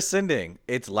 Jupiter Ascending.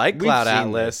 It's like Cloud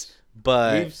Atlas,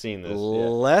 but we've seen this.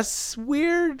 Less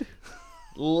weird.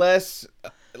 Less.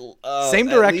 Same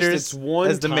directors it's one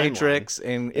as The timeline. Matrix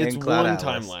and Cloud one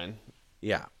Atlas. timeline.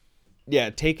 Yeah,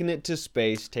 taking it to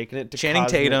space, taking it to Channing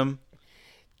Tatum.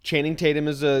 Channing Tatum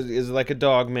is like a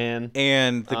dog man,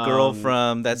 and the girl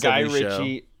from that Guy 70s show.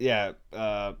 Ritchie. Yeah,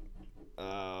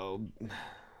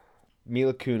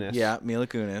 Mila Kunis. Yeah, Mila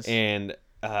Kunis. And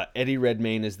Eddie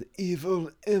Redmayne is the evil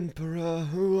emperor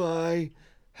who I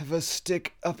have a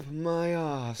stick up my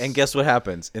ass. And guess what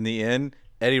happens in the end?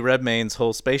 Eddie Redmayne's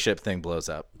whole spaceship thing blows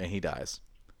up, and he dies,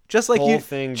 just like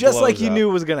you knew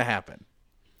was gonna happen.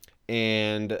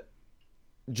 And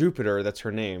Jupiter, that's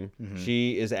her name.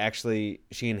 She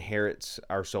inherits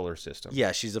our solar system.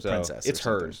 Yeah, she's a princess. It's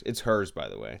hers. It's hers, by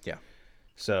the way. Yeah.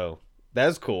 So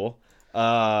that's cool.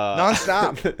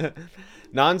 Nonstop.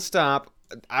 Nonstop.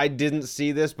 I didn't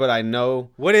see this, but I know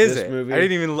what is this it. movie. I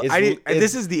didn't even.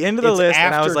 This is the end of the list,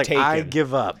 and I was like, Taken. I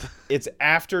give up. It's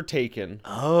after Taken.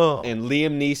 Oh. And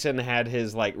Liam Neeson had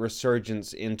his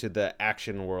resurgence into the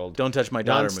action world. Don't Touch My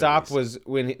Daughter. Nonstop movies. was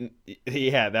when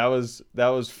that was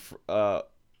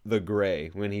The Gray,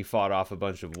 when he fought off a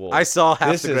bunch of wolves. I saw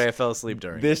half The Gray. I fell asleep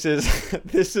during. This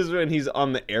is when he's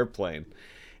on the airplane,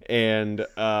 and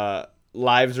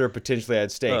lives are potentially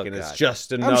at stake, and it's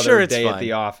just another day at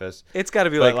the office. It's got to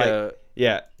be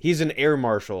he's an air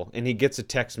marshal, and he gets a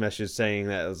text message saying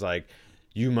that it's like,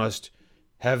 you must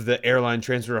have the airline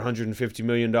transfer $150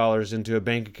 million into a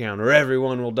bank account, or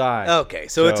everyone will die. Okay,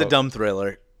 so it's a dumb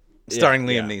thriller starring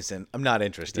Liam Neeson. I'm not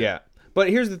interested. Yeah, but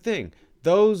here's the thing: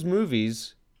 those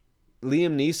movies,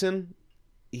 Liam Neeson,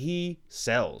 he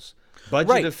sells.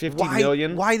 Budget of $50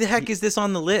 million. Why the heck is this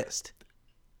on the list?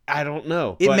 I don't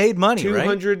know. It made money,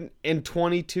 right?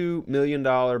 $222 million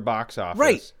box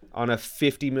office on a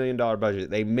 $50 million budget.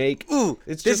 They make. Ooh,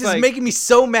 this is making me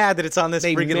so mad that it's on this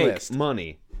freaking list.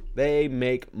 They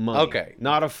make money. Okay,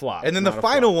 not a flop. And then the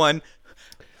final one,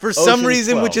 for some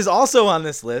reason, 12. which is also on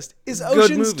this list, is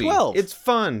Ocean's 12. It's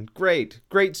fun, great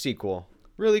sequel,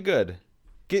 really good.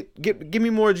 Give me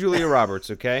more Julia Roberts,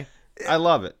 okay? I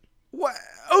love it. What?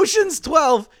 Ocean's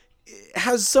 12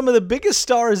 has some of the biggest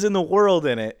stars in the world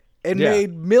in it, and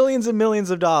made millions and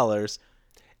millions of dollars,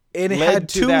 and it had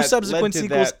two subsequent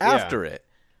sequels after it.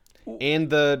 And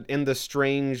the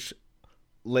strange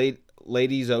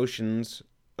Ladies Oceans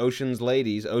Angels.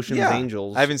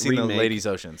 I haven't seen the Ladies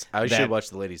Oceans. I should watch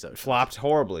the Ladies Oceans. Flopped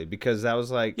horribly because that was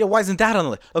like, yeah, why isn't that on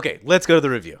the list? Okay, let's go to the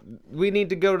review. We need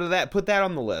to go to that. Put that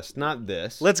on the list, not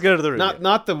this. Let's go to the review.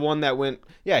 Not the one that went.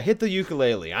 Yeah, hit the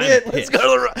ukulele. Let's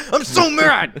go to the. I'm so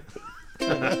mad.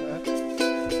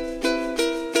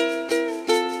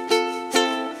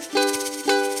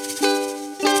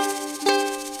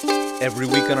 Every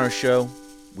week on our show,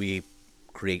 we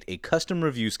create a custom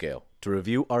review scale to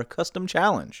review our custom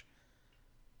challenge.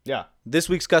 Yeah. This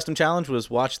week's custom challenge was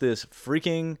watch this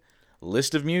freaking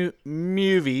list of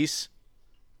movies.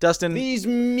 Dustin, These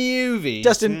movies.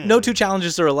 Dustin, no two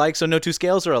challenges are alike, so no two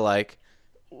scales are alike.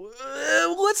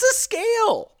 What's a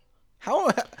scale?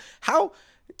 How?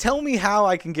 Tell me how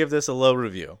I can give this a low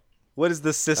review. What is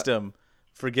the system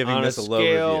for giving on this a low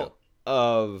scale review?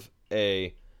 of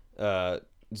a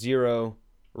 0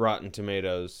 Rotten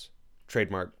Tomatoes,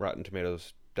 trademark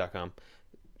RottenTomatoes.com,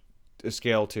 a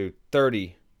scale to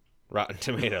 30 Rotten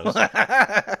Tomatoes.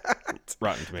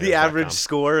 Rotten Tomatoes. The average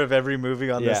score of every movie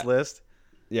on this Yeah. list?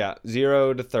 Yeah,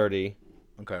 0 to 30.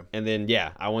 Okay. And then,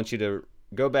 yeah, I want you to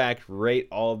go back, rate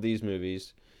all of these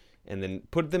movies, and then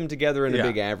put them together in Yeah. a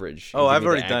big average. Oh, and give I've me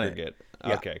already the done it. aggregate.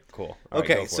 Yeah. Okay, cool. All right,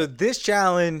 Okay, go for so it. this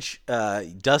challenge,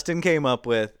 Dustin came up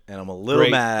with, and I'm a little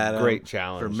Great- mad at him great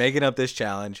challenge. for making up this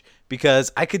challenge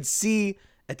because I could see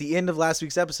at the end of last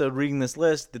week's episode, reading this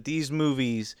list, that these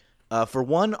movies, for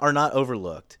one, are not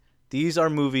overlooked. These are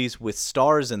movies with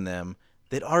stars in them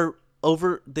that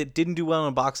didn't do well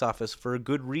in the box office for a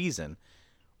good reason,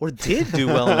 or did do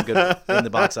well in the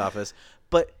box office,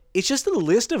 but it's just a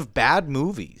list of bad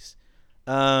movies.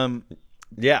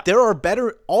 Yeah. There are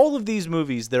better. All of these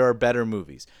movies, there are better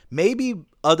movies. Maybe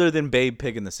other than Babe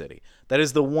Pig in the City. That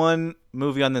is the one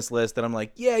movie on this list that I'm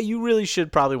like, yeah, you really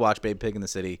should probably watch Babe Pig in the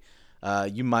City.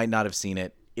 You might not have seen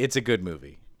it. It's a good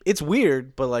movie. It's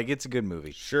weird, but like it's a good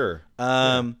movie. Sure.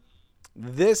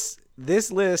 This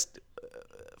list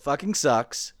fucking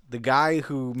sucks. The guy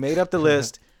who made up the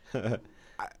list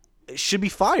should be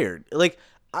fired. Like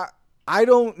I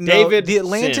don't know. David The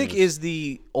Atlantic Sims. is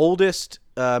the oldest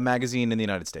magazine in the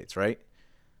United States, right?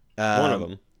 One of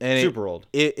them. And Super old.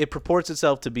 It purports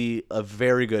itself to be a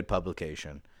very good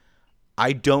publication.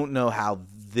 I don't know how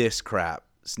this crap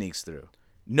sneaks through.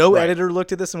 No Right. editor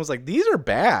looked at this and was like, "These are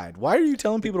bad. Why are you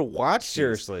telling people to watch these?"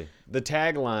 Seriously. The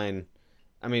tagline,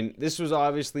 I mean, this was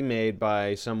obviously made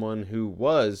by someone who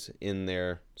was in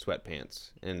their sweatpants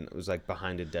and it was like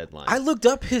behind a deadline. I looked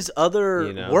up his other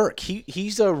You know? work.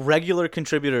 He's a regular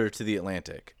contributor to The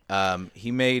Atlantic.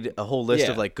 He made a whole list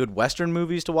Yeah. of like good Western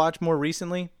movies to watch more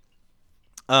recently.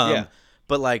 Yeah.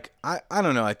 But like I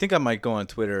don't know. I think I might go on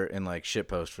Twitter and like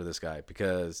shitpost for this guy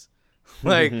because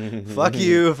like fuck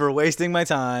you for wasting my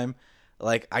time.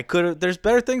 Like I could have. There's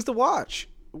better things to watch.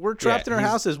 We're trapped in our he's-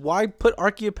 houses. Why put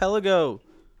Archipelago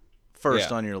first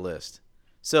Yeah. on your list?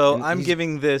 So I'm he's-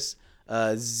 giving this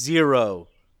 0%.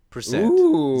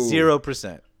 Ooh.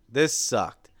 0%. This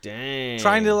sucked. Dang.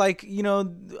 Trying to like,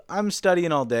 I'm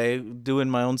studying all day, doing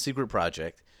my own secret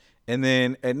project. And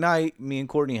then at night, me and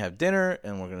Courtney have dinner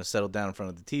and we're going to settle down in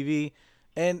front of the TV.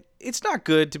 And it's not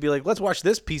good to be like, let's watch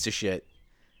this piece of shit.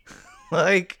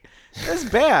 Like, that's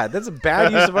bad. That's a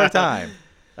bad use of our time.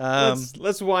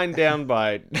 Let's wind down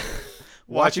by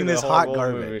Watching this a hot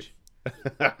horrible movie.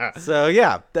 garbage. So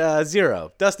yeah,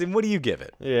 0. Dustin, what do you give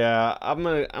it? Yeah, I'm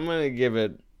gonna give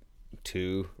it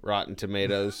 2 Rotten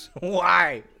Tomatoes.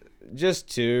 Why? Just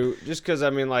 2, just because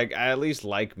I mean, like, I at least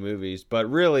like movies, but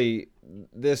really,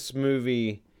 this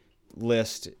movie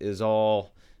list is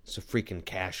all it's a freaking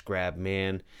cash grab,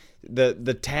 man.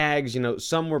 The tags,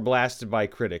 some were blasted by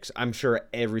critics. I'm sure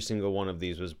every single one of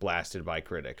these was blasted by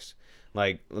critics.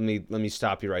 Like, let me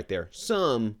stop you right there.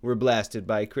 Some were blasted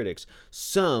by critics.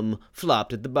 Some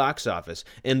flopped at the box office,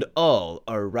 and all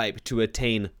are ripe to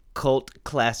attain cult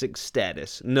classic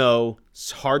status. No,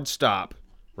 hard stop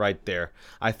right there.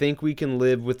 I think we can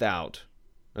live without,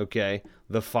 okay,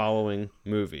 the following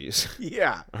movies.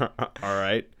 Yeah. All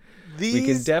right? These We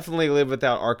can definitely live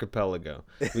without Archipelago.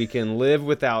 We could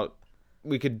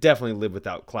definitely live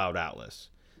without Cloud Atlas.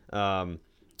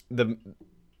 The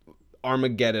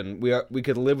Armageddon. We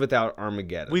could live without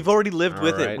Armageddon. we've already lived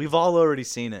with it. right. We've all already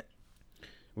seen it.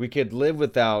 We could live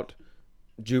without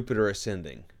Jupiter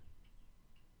Ascending.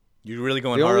 You're really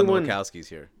going The hard on only the one- Wachowskis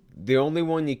here. The only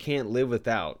one you can't live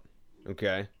without,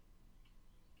 okay?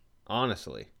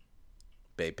 Honestly,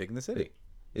 Babe Pig in the City.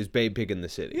 is Babe Pig in the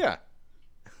City. Yeah.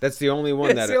 That's the only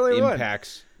one It's that the only one.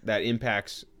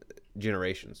 impacts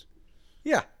generations.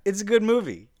 Yeah, it's a good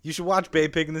movie. You should watch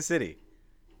Babe Pig in the City.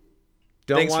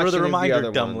 Don't Thanks watch for the any of reminder,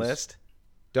 other dumb ones. list.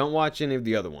 Don't watch any of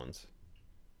the other ones.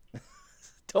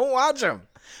 Don't watch them.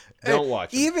 Don't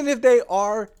watch 'em. Even if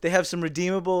they have some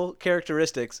redeemable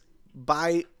characteristics,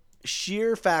 by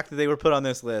sheer fact that they were put on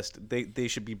this list, they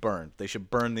should be burned. They should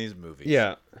burn these movies.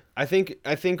 Yeah, I think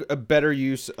a better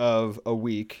use of a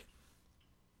week,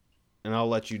 and I'll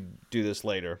let you do this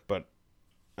later, but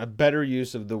a better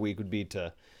use of the week would be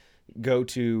to go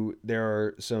to, there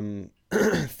are some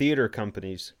theater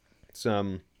companies,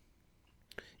 some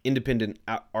independent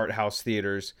art house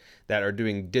theaters that are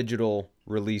doing digital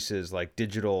releases, like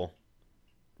digital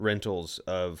rentals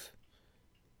of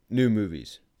new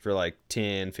movies for like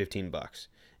 $10-15,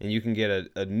 and you can get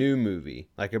a new movie,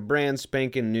 like a brand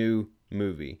spanking new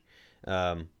movie,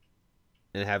 and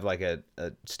have like a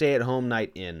stay-at-home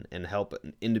night in and help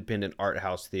an independent art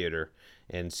house theater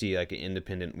and see like an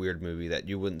independent weird movie that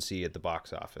you wouldn't see at the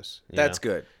box office. That's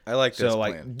good. I like this So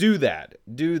plan. like do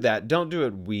that. Don't do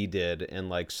what we did and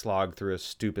like slog through a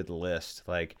stupid list.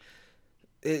 Like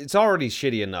it's already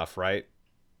shitty enough, right?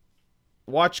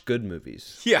 Watch good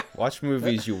movies. Yeah. Watch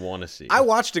movies you want to see. I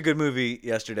watched a good movie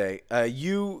yesterday.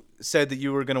 You said that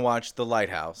you were going to watch The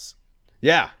Lighthouse.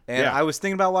 Yeah. And yeah. I was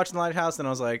thinking about watching The Lighthouse, and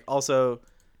I was like, also,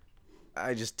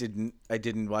 I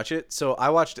didn't watch it. So I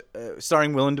watched,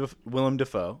 starring Willem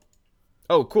Dafoe.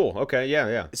 Oh, cool. Okay. Yeah.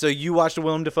 Yeah. So you watched a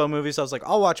Willem Dafoe movie, so I was like,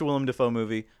 I'll watch a Willem Dafoe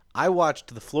movie. I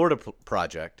watched The Florida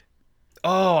Project.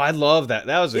 Oh, I love that.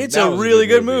 It's a really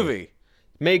good movie.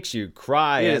 Makes you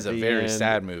cry. It at is a the very end.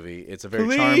 sad movie. It's a very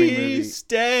Please charming movie.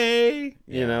 stay.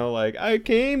 Yeah. You know, like I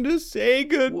came to say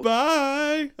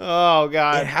goodbye. Oh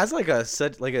God. It has like a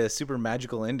super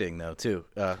magical ending though too.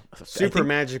 Super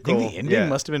magical. I think the ending yeah.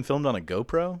 must have been filmed on a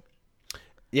GoPro.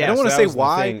 Yeah, I don't so want to that say was the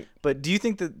why, thing. but do you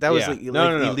think that was Yeah. like, No,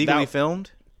 no, no. illegally That-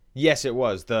 filmed? Yes, it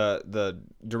was. The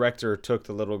director took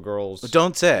the little girls.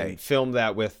 Don't say. and filmed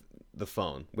that with a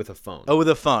phone. Oh, with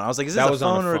a phone. I was like, is this That a was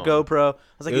on phone a or a phone. GoPro? I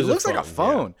was like, It it was a looks like a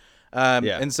phone, phone.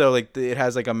 Yeah. And so like it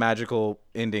has like a magical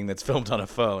ending that's filmed on a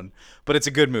phone, but it's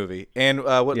a good movie. And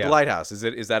what Yeah. The Lighthouse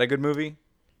is that a good movie?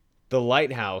 The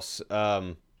Lighthouse.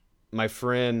 My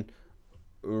friend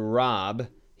Rob,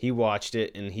 he watched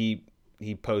it and he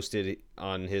posted it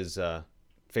on his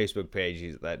Facebook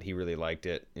page that he really liked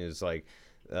it. It was like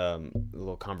a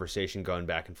little conversation going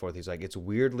back and forth. He's like, it's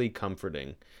weirdly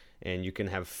comforting, and you can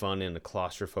have fun in a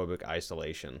claustrophobic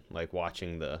isolation, like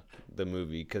watching the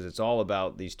movie, because it's all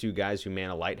about these two guys who man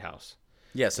a lighthouse.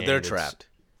 Yeah, so And they're it's- trapped.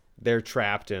 They're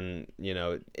trapped, and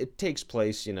it takes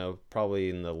place, probably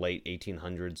in the late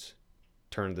 1800s,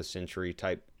 turn of the century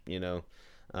type,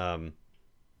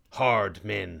 hard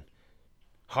men.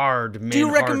 Do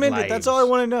you recommend it? That's all I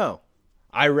want to know.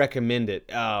 I recommend it.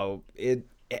 It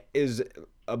is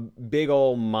a big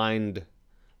old mind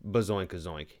bazoink.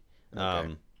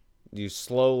 Okay. You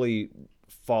slowly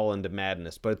fall into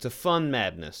madness, but it's a fun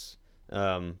madness.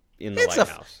 In the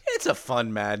Lighthouse, It's a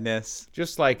fun madness.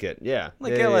 just like it, yeah,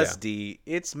 Like yeah, LSD.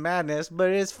 It's madness,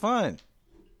 but it's fun.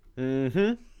 Yeah.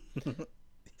 Mm-hmm.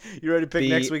 You ready to pick The-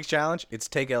 next week's challenge? It's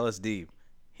take LSD.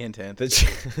 Hint, hint.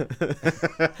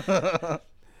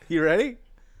 You ready?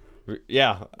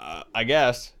 Yeah, I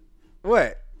guess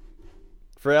What?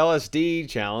 for LSD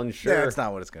challenge, sure. Yeah, that's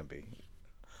not what it's gonna be.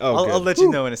 Oh, I'll good. let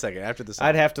you know in a second after the song.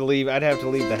 I'd have to leave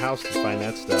the house to find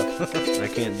that stuff. I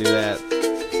can't do that.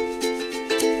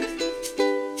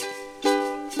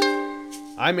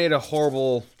 I made a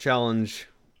horrible challenge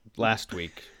last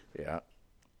week. Yeah.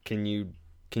 Can you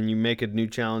make a new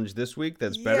challenge this week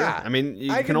that's better? Yeah, I mean,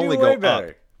 you I can can do only way go better.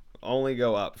 up. Only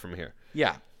go up from here.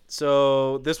 Yeah.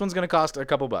 So this one's gonna cost a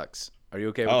couple bucks. Are you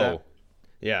okay with that?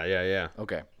 Yeah.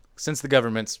 Okay. Since the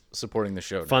government's supporting the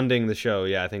show. now. Funding the show.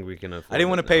 Yeah, I think we can afford I didn't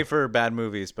want to it pay now. for bad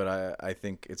movies, but I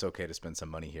think it's okay to spend some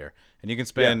money here, and you can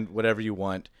spend whatever you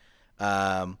want.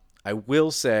 I will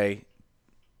say,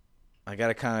 I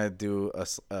gotta kind of do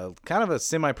a kind of a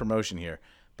semi promotion here,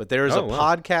 but there is a wow.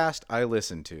 podcast I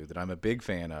listen to that I'm a big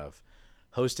fan of,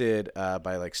 hosted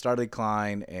by like Starley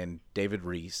Klein and David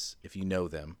Reese, if you know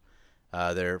them.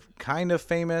 They're kind of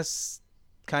famous,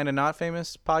 kind of not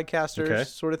famous podcasters, Okay.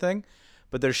 sort of thing.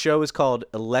 But their show is called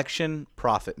Election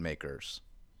Profit Makers.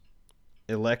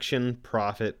 Election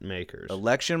Profit Makers.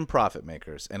 Election Profit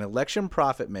Makers. And Election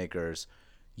Profit Makers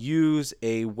use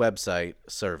a website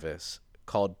service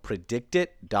called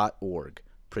predictit.org.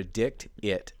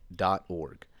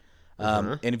 Predictit.org.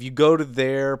 And if you go to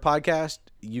their podcast,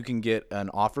 you can get an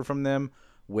offer from them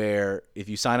where if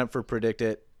you sign up for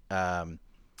Predictit,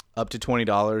 up to $20,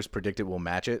 Predictit will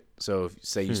match it. So if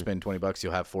say you spend $20,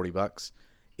 you'll have $40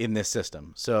 in this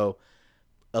system. So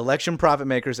Election Profit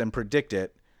Makers and Predictit,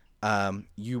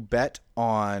 you bet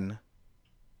on,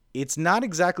 it's not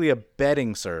exactly a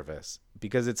betting service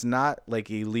because it's not like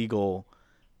illegal.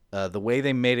 The way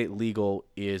they made it legal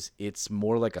is it's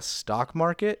more like a stock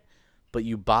market, but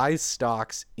you buy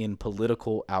stocks in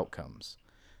political outcomes.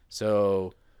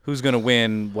 So who's going to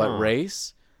win what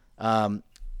race?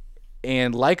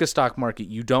 And like a stock market,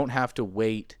 you don't have to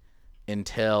wait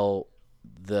until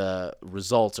the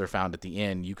results are found at the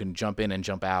end. You can jump in and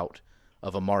jump out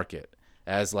of a market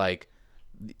as like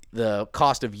the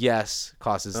cost of yes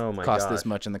costs Oh my this gosh.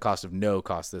 much and the cost of no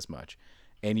costs this much.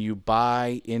 and you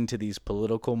buy into these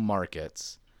political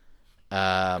markets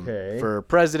Okay. for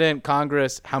president,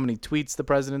 Congress, how many tweets the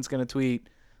president's going to tweet,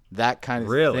 that kind of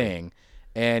Really? thing.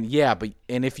 And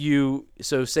if you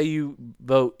say you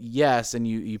vote yes and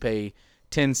you pay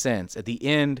 10 cents at the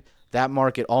end, that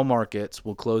market, all markets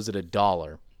will close at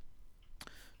 $1.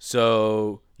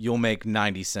 So you'll make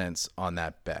 90 cents on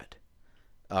that bet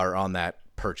or on that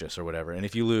purchase or whatever. And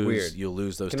if you lose, Weird. you'll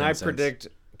lose those 10 cents.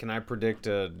 Can I predict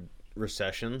a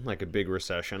recession, like a big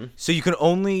recession? So you can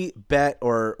only bet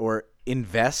or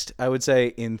invest, I would say,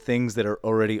 in things that are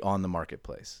already on the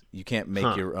marketplace. You can't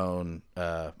make your own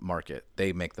market.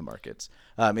 They make the markets.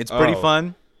 It's pretty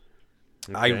fun.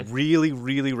 I Okay. really,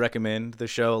 really recommend the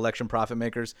show Election Profit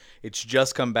Makers. It's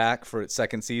just come back for its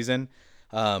second season.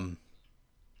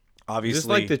 Obviously, Is this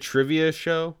like the trivia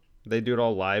show? They do it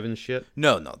all live and shit?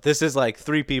 No. This is like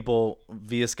 3 people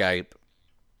via Skype.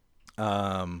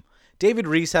 David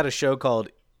Reese had a show called.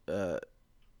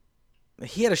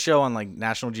 He had a show on like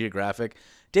National Geographic.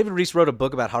 David Reese wrote a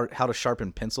book about how to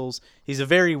sharpen pencils. He's a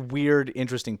very weird,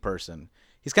 interesting person.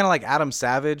 He's kind of like Adam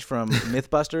Savage from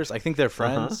MythBusters. I think they're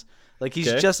friends. Like he's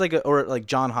Okay. just like or like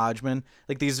John Hodgman.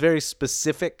 Like these very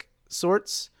specific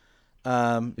sorts.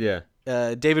 Yeah.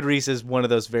 David Reese is one of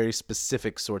those very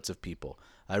specific sorts of people.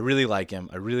 I really like him.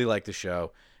 I really like the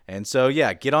show. And so,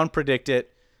 yeah, get on Predict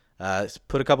It.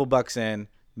 Put a couple bucks in,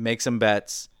 make some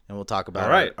bets, and we'll talk about All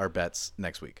right. our bets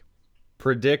next week.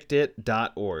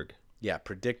 Predictit.org. Yeah,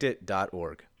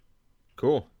 predictit.org.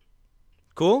 Cool.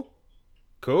 Cool?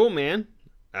 Cool, man.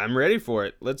 I'm ready for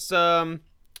it. Let's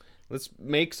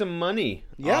make some money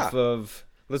Yeah. off of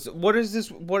what is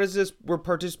this? We're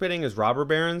participating as robber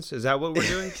barons? Is that what we're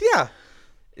doing? Yeah.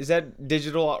 Is that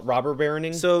digital robber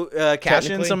baroning? So cash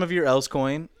in Technically? some of your Else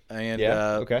coin and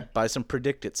Okay. buy some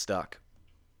Predict It stock.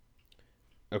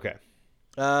 Okay.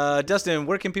 Dustin,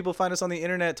 where can people find us on the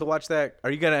internet to watch that?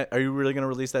 Are you really gonna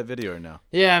release that video or no?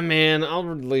 Yeah, man, I'll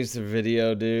release the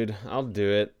video, dude. I'll do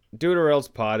it. Do it or else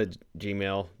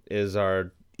pod@gmail is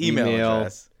our Email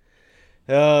address.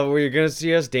 Where you're gonna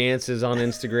see us dances on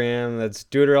Instagram. That's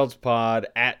do it or else pod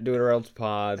 @do it or else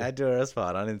pod. I do a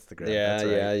spot on Instagram. Yeah, That's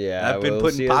right. yeah. I've been We'll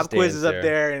putting see pop us quizzes dance up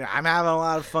there, and I'm having a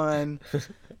lot of fun.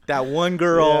 That one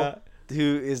girl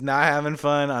who is not having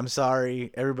fun, I'm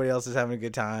sorry. Everybody else is having a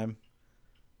good time.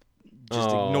 Just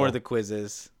ignore the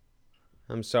quizzes.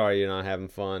 I'm sorry you're not having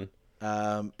fun.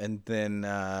 And then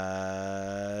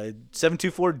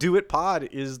 724 Do It Pod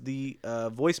is the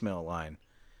voicemail line.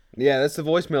 Yeah, that's the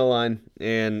voicemail line,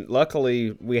 and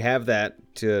luckily we have that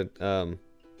to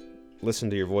listen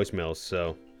to your voicemails.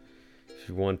 So if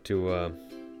you want to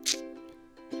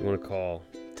call,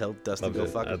 Tell Dustin go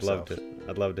fuck I'd himself.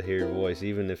 I'd love to hear your voice,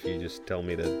 even if you just tell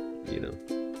me to,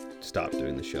 stop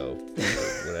doing the show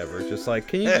or whatever. Just like,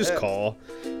 can you just call?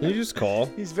 Can you just call?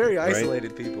 He's very Right?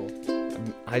 isolated, people.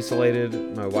 I'm isolated.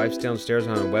 My wife's downstairs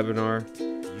on a webinar.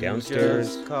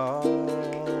 Downstairs, You just call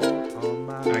on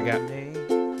my I got-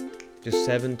 name. just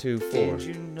 724. And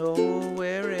you know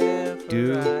wherever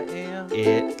Do I am,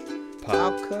 it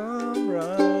I'll pop. come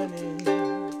running.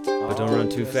 But don't run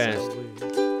too fast.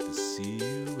 To see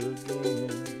you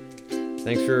again.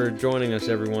 Thanks for joining us,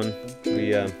 everyone.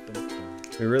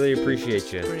 We really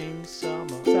appreciate you. Spring, summer,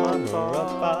 fall.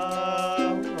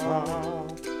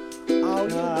 All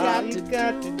you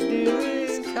got to do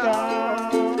is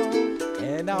call,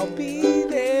 and I'll be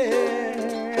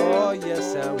there. Oh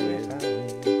yes, I will.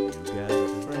 You got a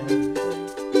friend.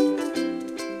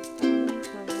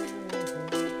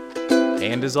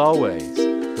 And as always,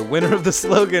 the winner of the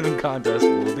slogan contest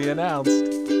will be announced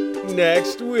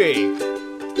Next week.